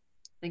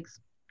 Thanks.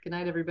 Good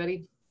night,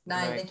 everybody.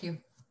 Night. Thank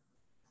you.